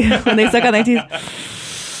 when they suck on their teeth.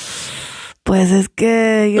 Pues es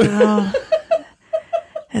que,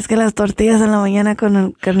 es que las tortillas en la mañana con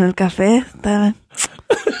el café estaban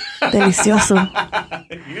delicioso.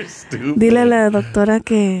 You're stupid. Dile a la doctora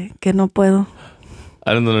que no puedo.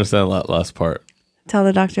 I didn't understand that last part. Tell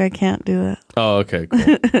the doctor I can't do that. Oh, okay, cool.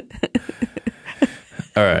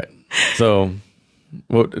 All right. So,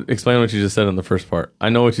 explain what you just said in the first part. I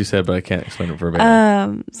know what you said, but I can't explain it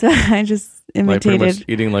verbatim. So I just imitated. Like pretty much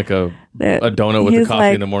eating like a donut with the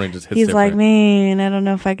coffee in the morning just hits He's different. like, man, I don't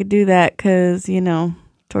know if I could do that because,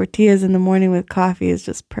 tortillas in the morning with coffee is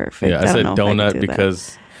just perfect. Yeah, I said donut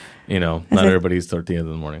because, not everybody eats tortillas in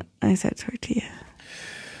the morning. I said tortilla.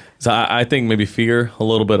 So I think maybe fear, a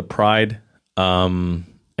little bit of pride, and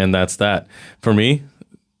that's that. For me,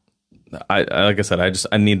 I like I said,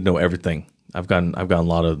 I need to know everything. I've gotten a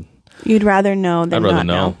lot of. You'd rather know than not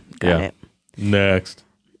know. Got it. Next.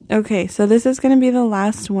 Okay, so this is going to be the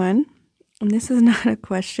last one. And this is not a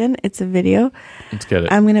question. It's a video. Let's get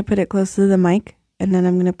it. I'm going to put it close to the mic, and then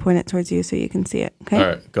I'm going to point it towards you so you can see it. Okay? All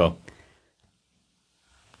right, go.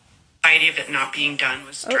 The idea of it not being done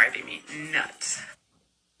was driving me nuts.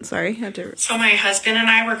 Sorry, I had to... So my husband and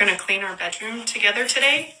I were going to clean our bedroom together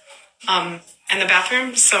today, and the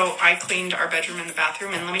bathroom. So I cleaned our bedroom and the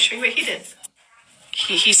bathroom, and let me show you what he did.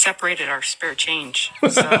 He separated our spare change.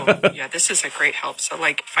 So, yeah, this is a great help. So,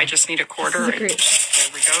 like, if I just need a quarter, there we go.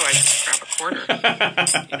 I just grab a quarter.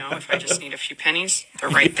 If I just need a few pennies, they're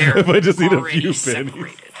right there. If I just need a few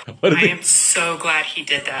pennies. I am so glad he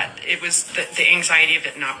did that. It was the anxiety of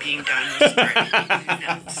it not being done was driving me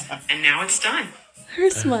nuts. And now it's done. Her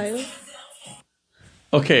smile.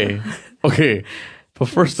 Okay. But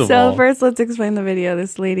first of all... So, first, let's explain the video.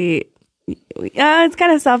 This lady... it's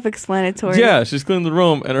kind of self-explanatory. Yeah, she's cleaning the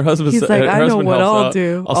room, and her husband. He's like, I know what I'll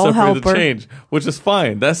do. I'll separate the change, which is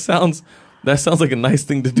fine. That sounds like a nice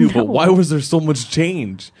thing to do. No. But why was there so much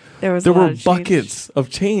change? There were buckets of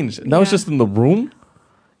change. And that was just in the room.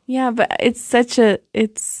 Yeah, but it's such a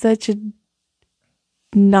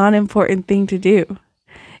non-important thing to do.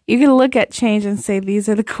 You can look at change and say, these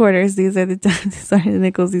are the quarters, these are the dimes, these are the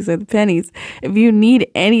nickels, these are the pennies. If you need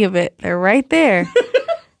any of it, they're right there.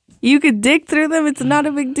 You could dig through them. It's not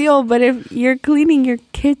a big deal. But if you're cleaning your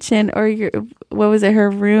kitchen or her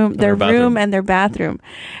room, their room and their bathroom,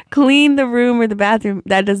 clean the room or the bathroom.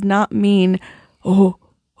 That does not mean, oh,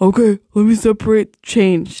 okay, let me separate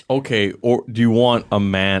change. Okay. Or do you want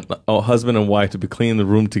a husband and wife to be cleaning the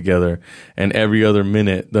room together, and every other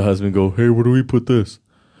minute the husband go, hey, where do we put this?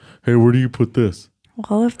 Hey, where do you put this?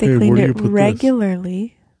 Well, if they cleaned it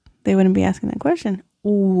regularly, they wouldn't be asking that question.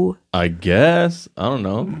 Ooh. I guess. I don't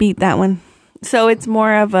know. Beat that one. So it's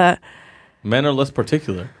more of a... Men are less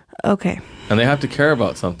particular. Okay. And they have to care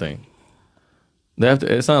about something.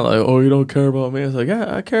 It's not like, oh, you don't care about me. It's like,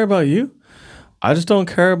 yeah, I care about you. I just don't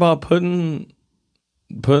care about putting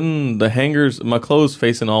the hangers, my clothes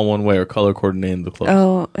facing all one way or color coordinating the clothes.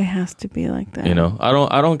 Oh, it has to be like that.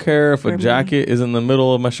 I don't care if a jacket is in the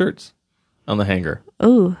middle of my shirts on the hanger.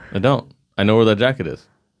 Ooh. I don't. I know where that jacket is.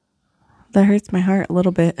 That hurts my heart a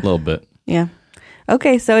little bit. A little bit. Yeah.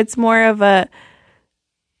 Okay, so it's more of a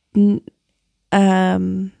what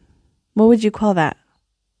would you call that?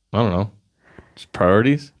 I don't know. Just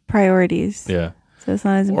priorities? Priorities. Yeah. So it's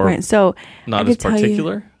not as important. Or so not as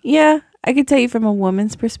particular? Yeah. I could tell you from a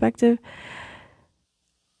woman's perspective.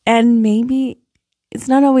 And maybe it's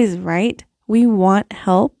not always right. We want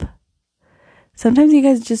help. Sometimes you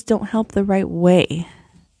guys just don't help the right way.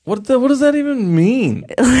 What does that even mean?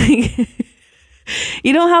 Like,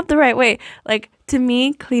 you don't help the right way. Like, to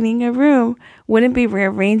me, cleaning a room wouldn't be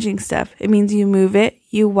rearranging stuff. It means you move it,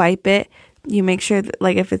 you wipe it, you make sure that,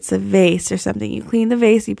 like, if it's a vase or something, you clean the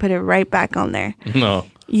vase, you put it right back on there. No.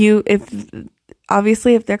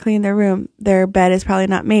 Obviously, if they're cleaning their room, their bed is probably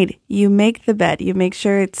not made. You make the bed. You make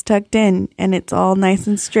sure it's tucked in and it's all nice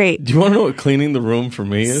and straight. Do you want to know what cleaning the room for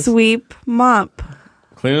me is? Sweep, mop.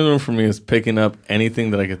 Cleaning the room for me is picking up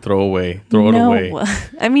anything that I could throw it away.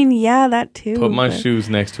 I mean, yeah, that too. Put my shoes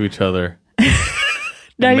next to each other.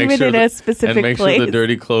 Not even in a specific place. And make sure the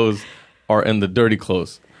dirty clothes are in the dirty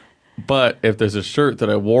clothes. But if there's a shirt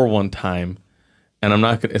that I wore one time, and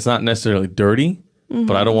it's not necessarily dirty,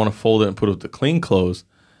 but I don't want to fold it and put it with the clean clothes,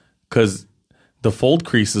 because the fold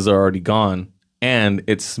creases are already gone, and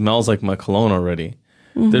it smells like my cologne already.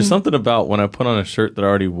 There's something about when I put on a shirt that I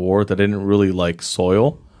already wore that I didn't really like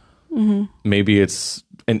soil. Maybe it's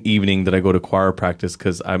an evening that I go to choir practice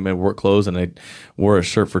because I'm in work clothes and I wore a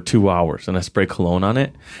shirt for 2 hours and I spray cologne on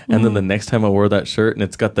it. And then the next time I wear that shirt and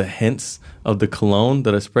it's got the hints of the cologne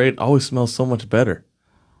that I sprayed, it always smells so much better.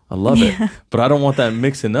 I love it. But I don't want that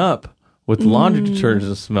mixing up with laundry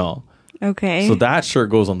detergent smell. Okay. So that shirt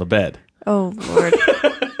goes on the bed. Oh, Lord.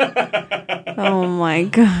 Oh, my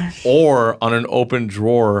gosh. Or on an open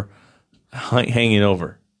drawer hanging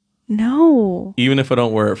over. No. Even if I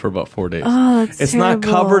don't wear it for about 4 days. Oh, that's It's terrible. not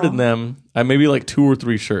covered in them. Maybe like 2 or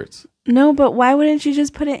 3 shirts. No, but why wouldn't you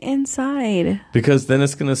just put it inside? Because then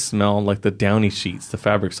it's going to smell like the Downy sheets, the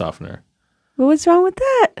fabric softener. Well, what's wrong with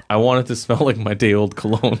that? I want it to smell like my day-old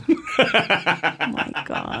cologne. Oh, my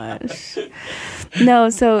gosh. No,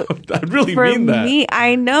 so I really for mean that. me,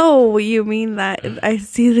 I know you mean that. I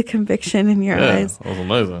see the conviction in your eyes. That was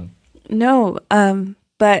amazing. No,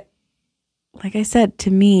 but like I said,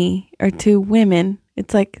 to me or to women,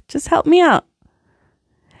 it's like, just help me out.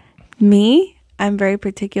 Me, I'm very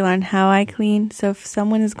particular on how I clean. So if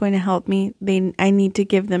someone is going to help me, I need to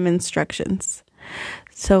give them instructions.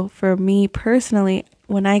 So for me personally,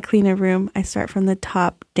 when I clean a room, I start from the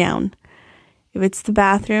top down. If it's the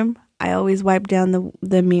bathroom, I always wipe down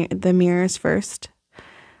the mirrors first.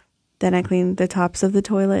 Then I clean the tops of the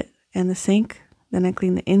toilet and the sink. Then I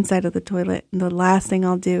clean the inside of the toilet. And the last thing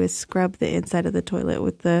I'll do is scrub the inside of the toilet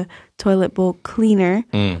with the toilet bowl cleaner.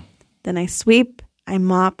 Then I sweep, I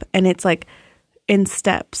mop, and it's like in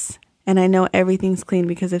steps. And I know everything's clean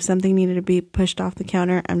because if something needed to be pushed off the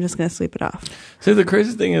counter, I'm just going to sweep it off. See, the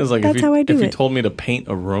crazy thing is, like, if you told me to paint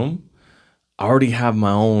a room, I already have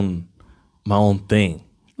my own thing.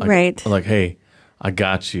 Like, right. Like, hey, I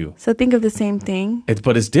got you. So think of the same thing.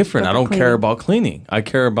 But it's different. I don't care about cleaning. I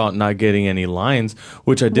care about not getting any lines,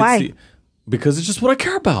 which I did see. Because it's just what I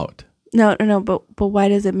care about. No. But why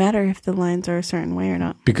does it matter if the lines are a certain way or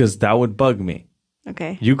not? Because that would bug me.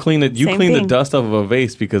 Okay. You clean it. You clean the dust off of a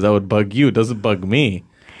vase because that would bug you. It doesn't bug me.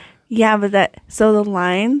 Yeah, but so the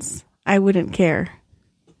lines, I wouldn't care.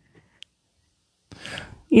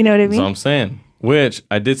 You know what I mean? That's what I'm saying. Which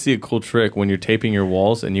I did see a cool trick when you're taping your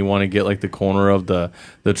walls and you want to get like the corner of the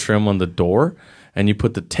trim on the door, and you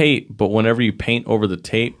put the tape. But whenever you paint over the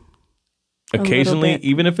tape, occasionally,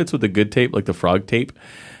 even if it's with a good tape like the frog tape,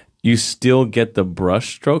 you still get the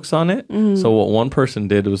brush strokes on it. So what one person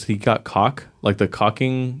did was he got the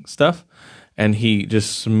caulking stuff, and he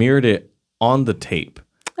just smeared it on the tape.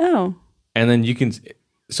 Oh. And then you can,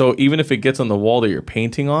 so even if it gets on the wall that you're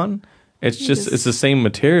painting on, it's the same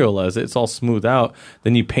material as it. It's all smooth out.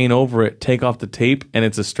 Then you paint over it, take off the tape, and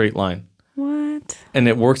it's a straight line. What? And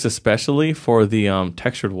it works especially for the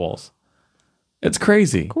textured walls. It's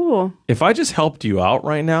crazy. Cool. If I just helped you out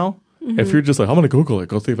right now, if you're just like, I'm going to Google it,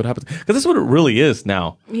 go see if it happens. Because that's what it really is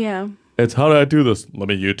now. Yeah. It's, how do I do this? Let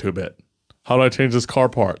me YouTube it. How do I change this car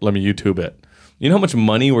part? Let me YouTube it. You know how much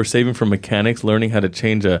money we're saving from mechanics learning how to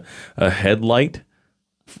change a headlight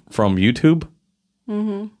from YouTube?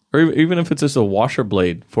 Mm-hmm. Or even if it's just a washer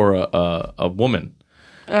blade for a woman.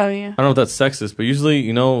 Oh, yeah. I don't know if that's sexist, but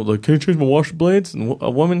usually, like, can you change my washer blades? And a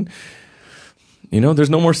woman, there's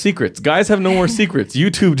no more secrets. Guys have no more secrets.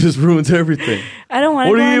 YouTube just ruins everything. I don't want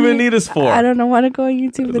to. What do you even need us for? I don't want to go on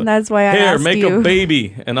YouTube, and that's why I asked you. Here, make a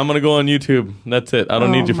baby, and I'm going to go on YouTube. That's it. I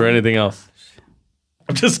don't need you for anything else.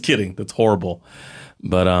 I'm just kidding. That's horrible.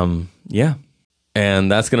 But, yeah.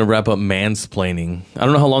 And that's going to wrap up mansplaining. I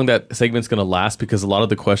don't know how long that segment's going to last because a lot of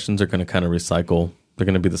the questions are going to kind of recycle. They're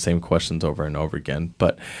going to be the same questions over and over again.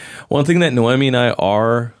 But one thing that Noemi and I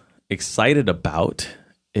are excited about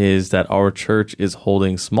is that our church is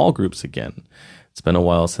holding small groups again. It's been a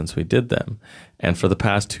while since we did them. And for the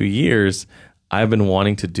past 2 years, I've been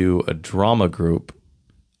wanting to do a drama group.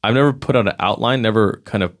 I've never put out an outline, never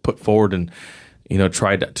kind of put forward and,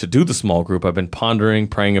 tried to do the small group. I've been pondering,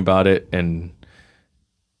 praying about it, and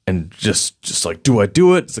just like, do I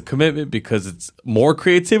do it? It's a commitment because it's more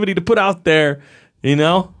creativity to put out there,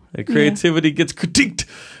 And creativity gets critiqued,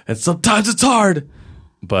 and sometimes it's hard.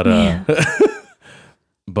 But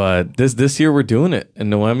but this year we're doing it, and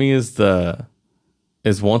Noemi is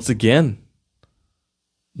once again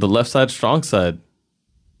the left side, strong side,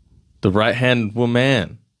 the right hand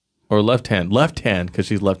woman, or left hand because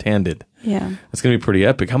she's left handed. Yeah, it's gonna be pretty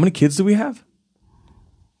epic. How many kids do we have?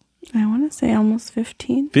 I want to say almost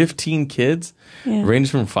 15. 15 kids? Yeah. Range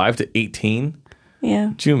from 5 to 18? Yeah.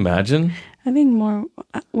 Could you imagine? I think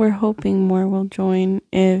we're hoping more will join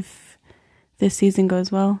if this season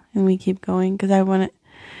goes well and we keep going. Because I want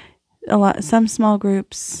some small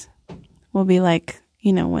groups will be like,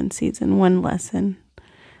 one season, one lesson.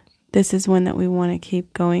 This is one that we want to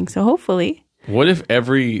keep going. So hopefully. What if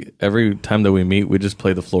every time that we meet, we just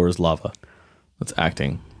play The Floor is Lava? That's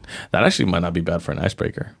acting. That actually might not be bad for an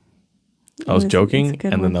icebreaker. I was joking,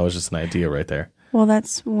 and then that was just an idea right there. Well,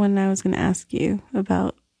 that's one I was going to ask you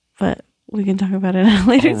about, but we can talk about it at a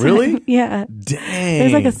later time. Really? Yeah. Dang.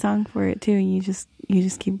 There's like a song for it too, and you just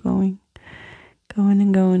keep going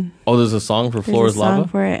and going. Oh, there's a song for Floor is Lava? There's a song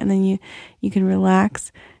for it, and then you can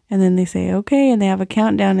relax, and then they say, okay, and they have a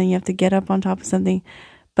countdown, and you have to get up on top of something,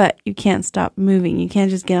 but you can't stop moving. You can't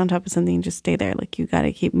just get on top of something and just stay there. Like, you got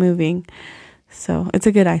to keep moving. So it's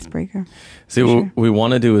a good icebreaker. See, what we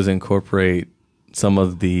want to do is incorporate some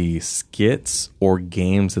of the skits or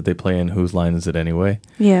games that they play in Whose Line Is It Anyway?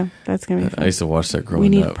 Yeah, that's going to be fun. I used to watch that growing up.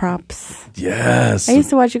 We need props. Yes. I used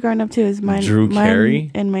to watch it growing up too. It was Drew Carey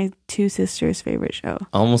and my two sisters' favorite show.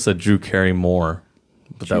 I almost said Drew Carey more,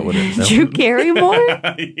 But that would have Drew Barrymore.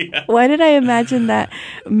 Yeah. Why did I imagine that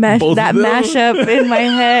mashup in my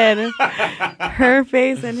head? Her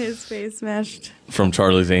face and his face mashed. From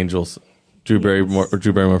Charlie's Angels, Drew Barrymore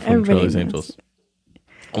from Charlie's Angels.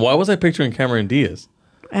 Why was I picturing Cameron Diaz?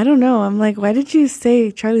 I don't know. I'm like, why did you say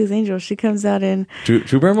Charlie's Angels? She comes out in...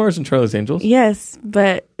 Drew Barrymore is in Charlie's Angels? Yes,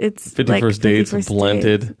 but it's 51st Dates,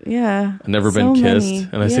 Blended. Yeah. I've Never Been Kissed.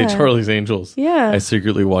 And I say Charlie's Angels. Yeah. I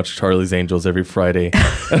secretly watch Charlie's Angels every Friday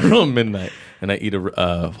around midnight. And I eat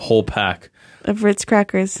a whole pack. Of Ritz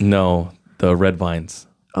crackers? No, the Red Vines.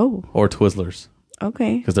 Oh. Or Twizzlers.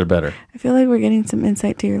 Okay. Because they're better. I feel like we're getting some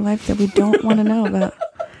insight to your life that we don't want to know about.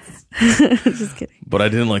 Just kidding. But I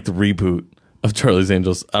didn't like the reboot of Charlie's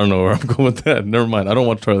Angels. I don't know where I'm going with that. Never mind. I don't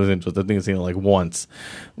watch Charlie's Angels. I think I've seen it like once.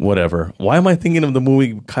 Whatever. Why am I thinking of the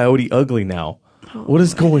movie Coyote Ugly now? What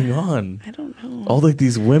is going on? I don't know. All like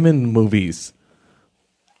these women movies.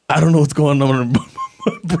 I don't know what's going on in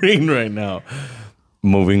my brain right now.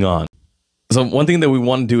 Moving on. So one thing that we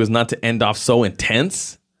want to do is not to end off so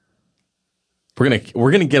intense.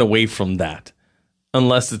 We're gonna get away from that.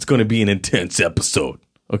 Unless it's gonna be an intense episode.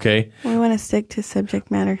 Okay. We want to stick to subject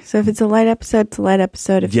matter. So if it's a light episode, it's a light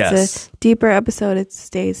episode. If it's a deeper episode, it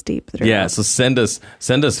stays deep. Yeah. So send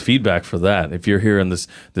us feedback for that if you're here in this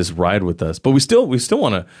ride with us. But we still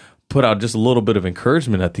want to put out just a little bit of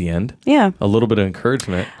encouragement at the end. Yeah. A little bit of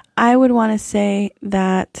encouragement. I would want to say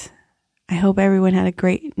that I hope everyone had a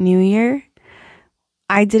great New Year.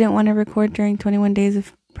 I didn't want to record during 21 days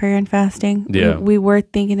of prayer and fasting. Yeah. We were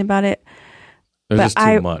thinking about it. It was just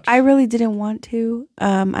too much. I really didn't want to.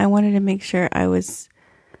 I wanted to make sure I was,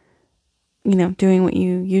 doing what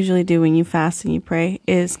you usually do when you fast and you pray,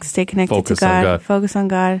 is stay connected to God, focus on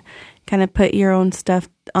God, kind of put your own stuff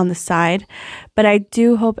on the side. But I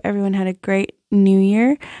do hope everyone had a great New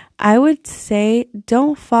Year. I would say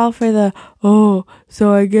don't fall for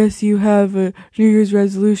so I guess you have a New Year's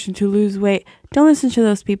resolution to lose weight. Don't listen to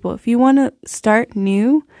those people. If you want to start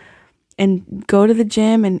new and go to the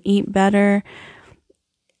gym and eat better,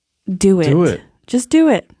 do it. Just do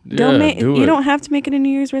it. You don't have to make it a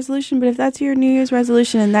New Year's resolution, but if that's your New Year's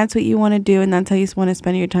resolution and that's what you want to do and that's how you want to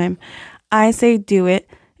spend your time, I say do it.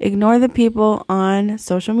 Ignore the people on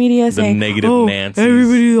social media saying, negative Nancy's.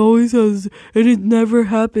 Everybody always has, and it never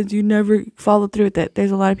happens. You never follow through with it.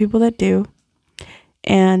 There's a lot of people that do.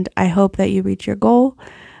 And I hope that you reach your goal.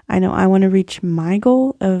 I know I want to reach my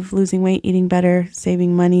goal of losing weight, eating better,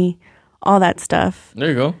 saving money, all that stuff. There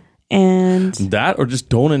you go. And that, or just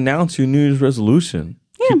don't announce your New Year's resolution.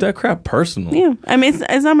 Yeah. Keep that crap personal. Yeah. I mean,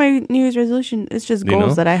 it's not my New Year's resolution. It's just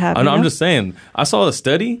goals that I have. I'm just saying, I saw this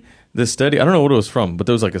study, I don't know what it was from, but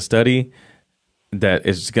there was like a study that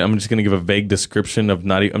is, I'm just going to give a vague description of I'm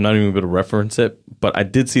not even able to reference it, but I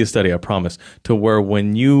did see a study, I promise, to where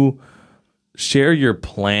when you share your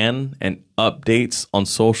plan and updates on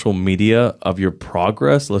social media of your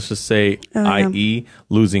progress, let's just say, i.e.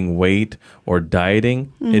 losing weight or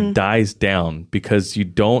dieting, it dies down because you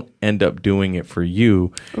don't end up doing it for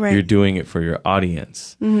you. Right. You're doing it for your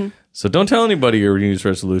audience. Mm-hmm. So don't tell anybody your New Year's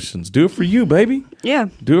resolutions. Do it for you, baby. Yeah.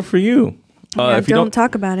 Do it for you. If you don't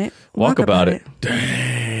talk about it, walk about it.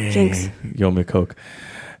 Dang. Jinx. Yo, me Coke.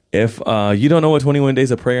 If you don't know what 21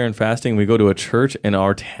 Days of Prayer and Fasting, we go to a church in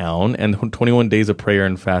our town, and 21 Days of Prayer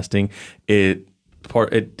and Fasting, it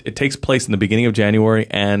takes place in the beginning of January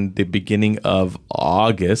and the beginning of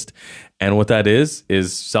August. And what that is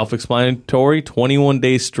self-explanatory, 21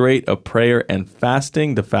 days straight of prayer and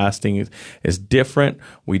fasting. The fasting is different.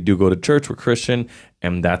 We do go to church, we're Christian,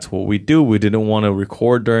 and that's what we do. We didn't want to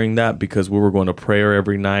record during that because we were going to prayer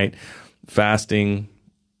every night, fasting,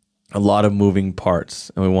 a lot of moving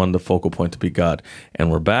parts, and we wanted the focal point to be God.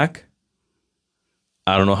 And we're back.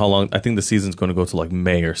 I don't know how long. I think the season's going to go to like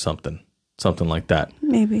May or something like that.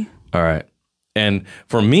 Maybe. All right. And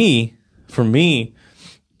for me,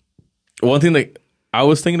 one thing that I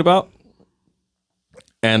was thinking about,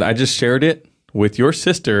 and I just shared it with your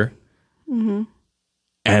sister, and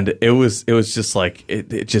it was just like it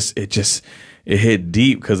hit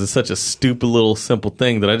deep because it's such a stupid little simple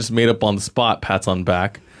thing that I just made up on the spot. Pats on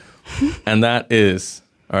back. And that is,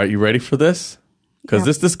 all right, you ready for this? Because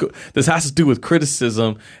this has to do with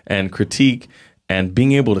criticism and critique and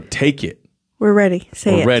being able to take it. We're ready.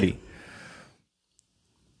 We're ready.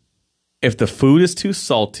 If the food is too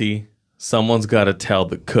salty, someone's got to tell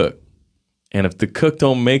the cook. And if the cook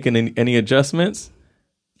don't make any adjustments,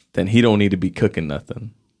 then he don't need to be cooking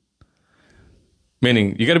nothing.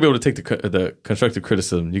 Meaning, you got to be able to take the constructive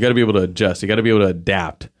criticism. You got to be able to adjust. You got to be able to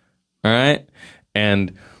adapt. All right?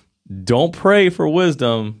 And don't pray for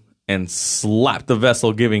wisdom and slap the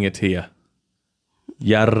vessel giving it to you.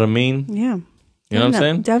 You know what I mean? Yeah. You know what I'm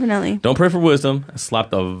saying? Definitely. Don't pray for wisdom. Slap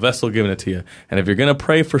the vessel giving it to you. And if you're going to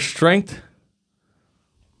pray for strength,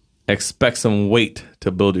 expect some weight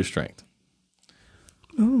to build your strength.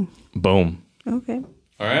 Ooh. Boom. Okay.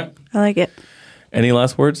 All right. I like it. Any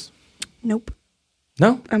last words? Nope.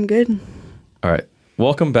 No? I'm good. All right.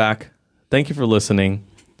 Welcome back. Thank you for listening.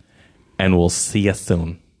 And we'll see you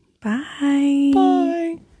soon. Bye.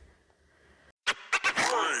 Bye.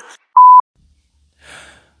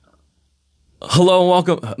 Hello and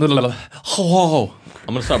welcome. Hello. I'm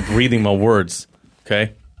going to start breathing my words.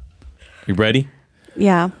 Okay? You ready?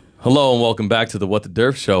 Yeah. Hello and welcome back to the What the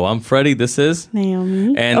Derf Show. I'm Freddie. This is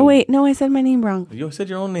Naomi. And oh, wait. No, I said my name wrong. You said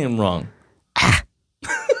your own name wrong.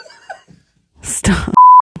 Stop,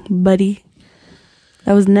 buddy.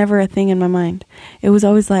 That was never a thing in my mind. It was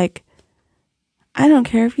always like, I don't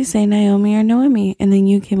care if you say Naomi or Noemi. And then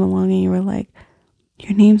you came along and you were like,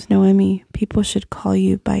 your name's Noemi. People should call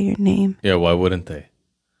you by your name. Yeah, why wouldn't they?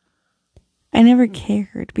 I never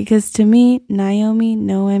cared because to me, Naomi,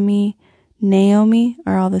 Noemi, Naomi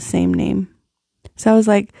are all the same name. So I was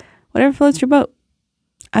like, whatever floats your boat.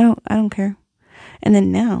 I don't care. And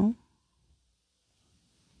then now,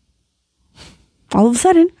 all of a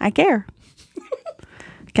sudden, I care.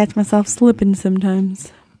 I catch myself slipping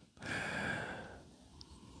sometimes.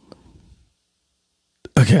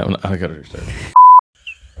 Okay, I gotta restart.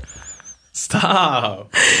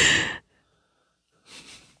 Stop.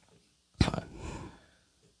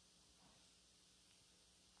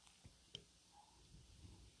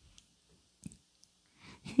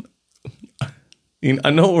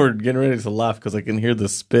 I know we're getting ready to laugh because I can hear the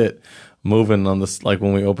spit moving on this, like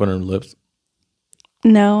when we open our lips.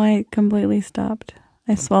 No, I completely stopped.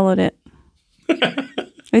 I swallowed it.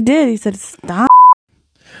 I did. He said, stop.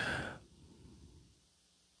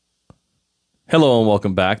 Hello and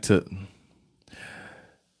welcome back to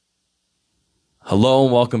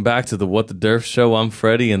the What the Derf Show. I'm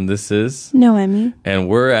Freddie and this is Noemi. And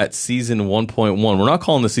we're at season 1.1. We're not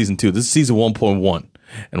calling this season 2. This is season 1.1.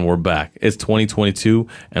 And we're back. It's 2022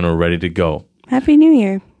 and we're ready to go. Happy New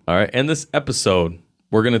Year. All right. In this episode,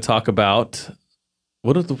 we're going to talk about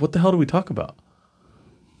what the hell do we talk about?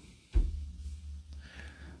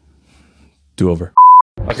 Do over.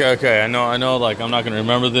 Okay. I know. Like, I'm not going to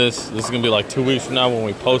remember this. This is going to be like 2 weeks from now when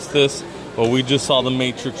we post this. But we just saw The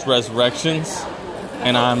Matrix Resurrections,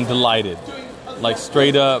 and I'm delighted. Like,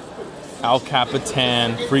 straight up, Al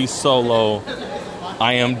Capitan, Free Solo.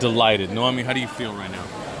 I am delighted. Noemi, how do you feel right now?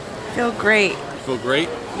 Feel great. Feel great?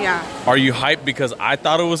 Yeah. Are you hyped because I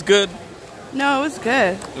thought it was good? No, it was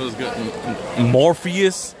good. It was good.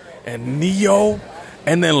 Morpheus and Neo,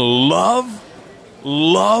 and then love.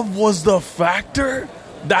 Love was the factor.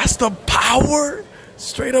 That's the power.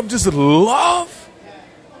 Straight up just love.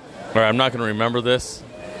 All right, I'm not going to remember this.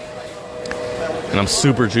 And I'm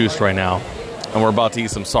super juiced right now. And we're about to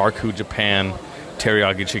eat some Sarku Japan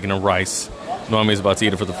teriyaki chicken and rice. Noemi's about to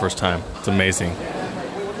eat it for the first time. It's amazing.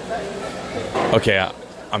 Okay,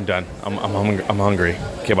 I'm done. I'm hungry.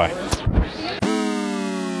 Okay, bye.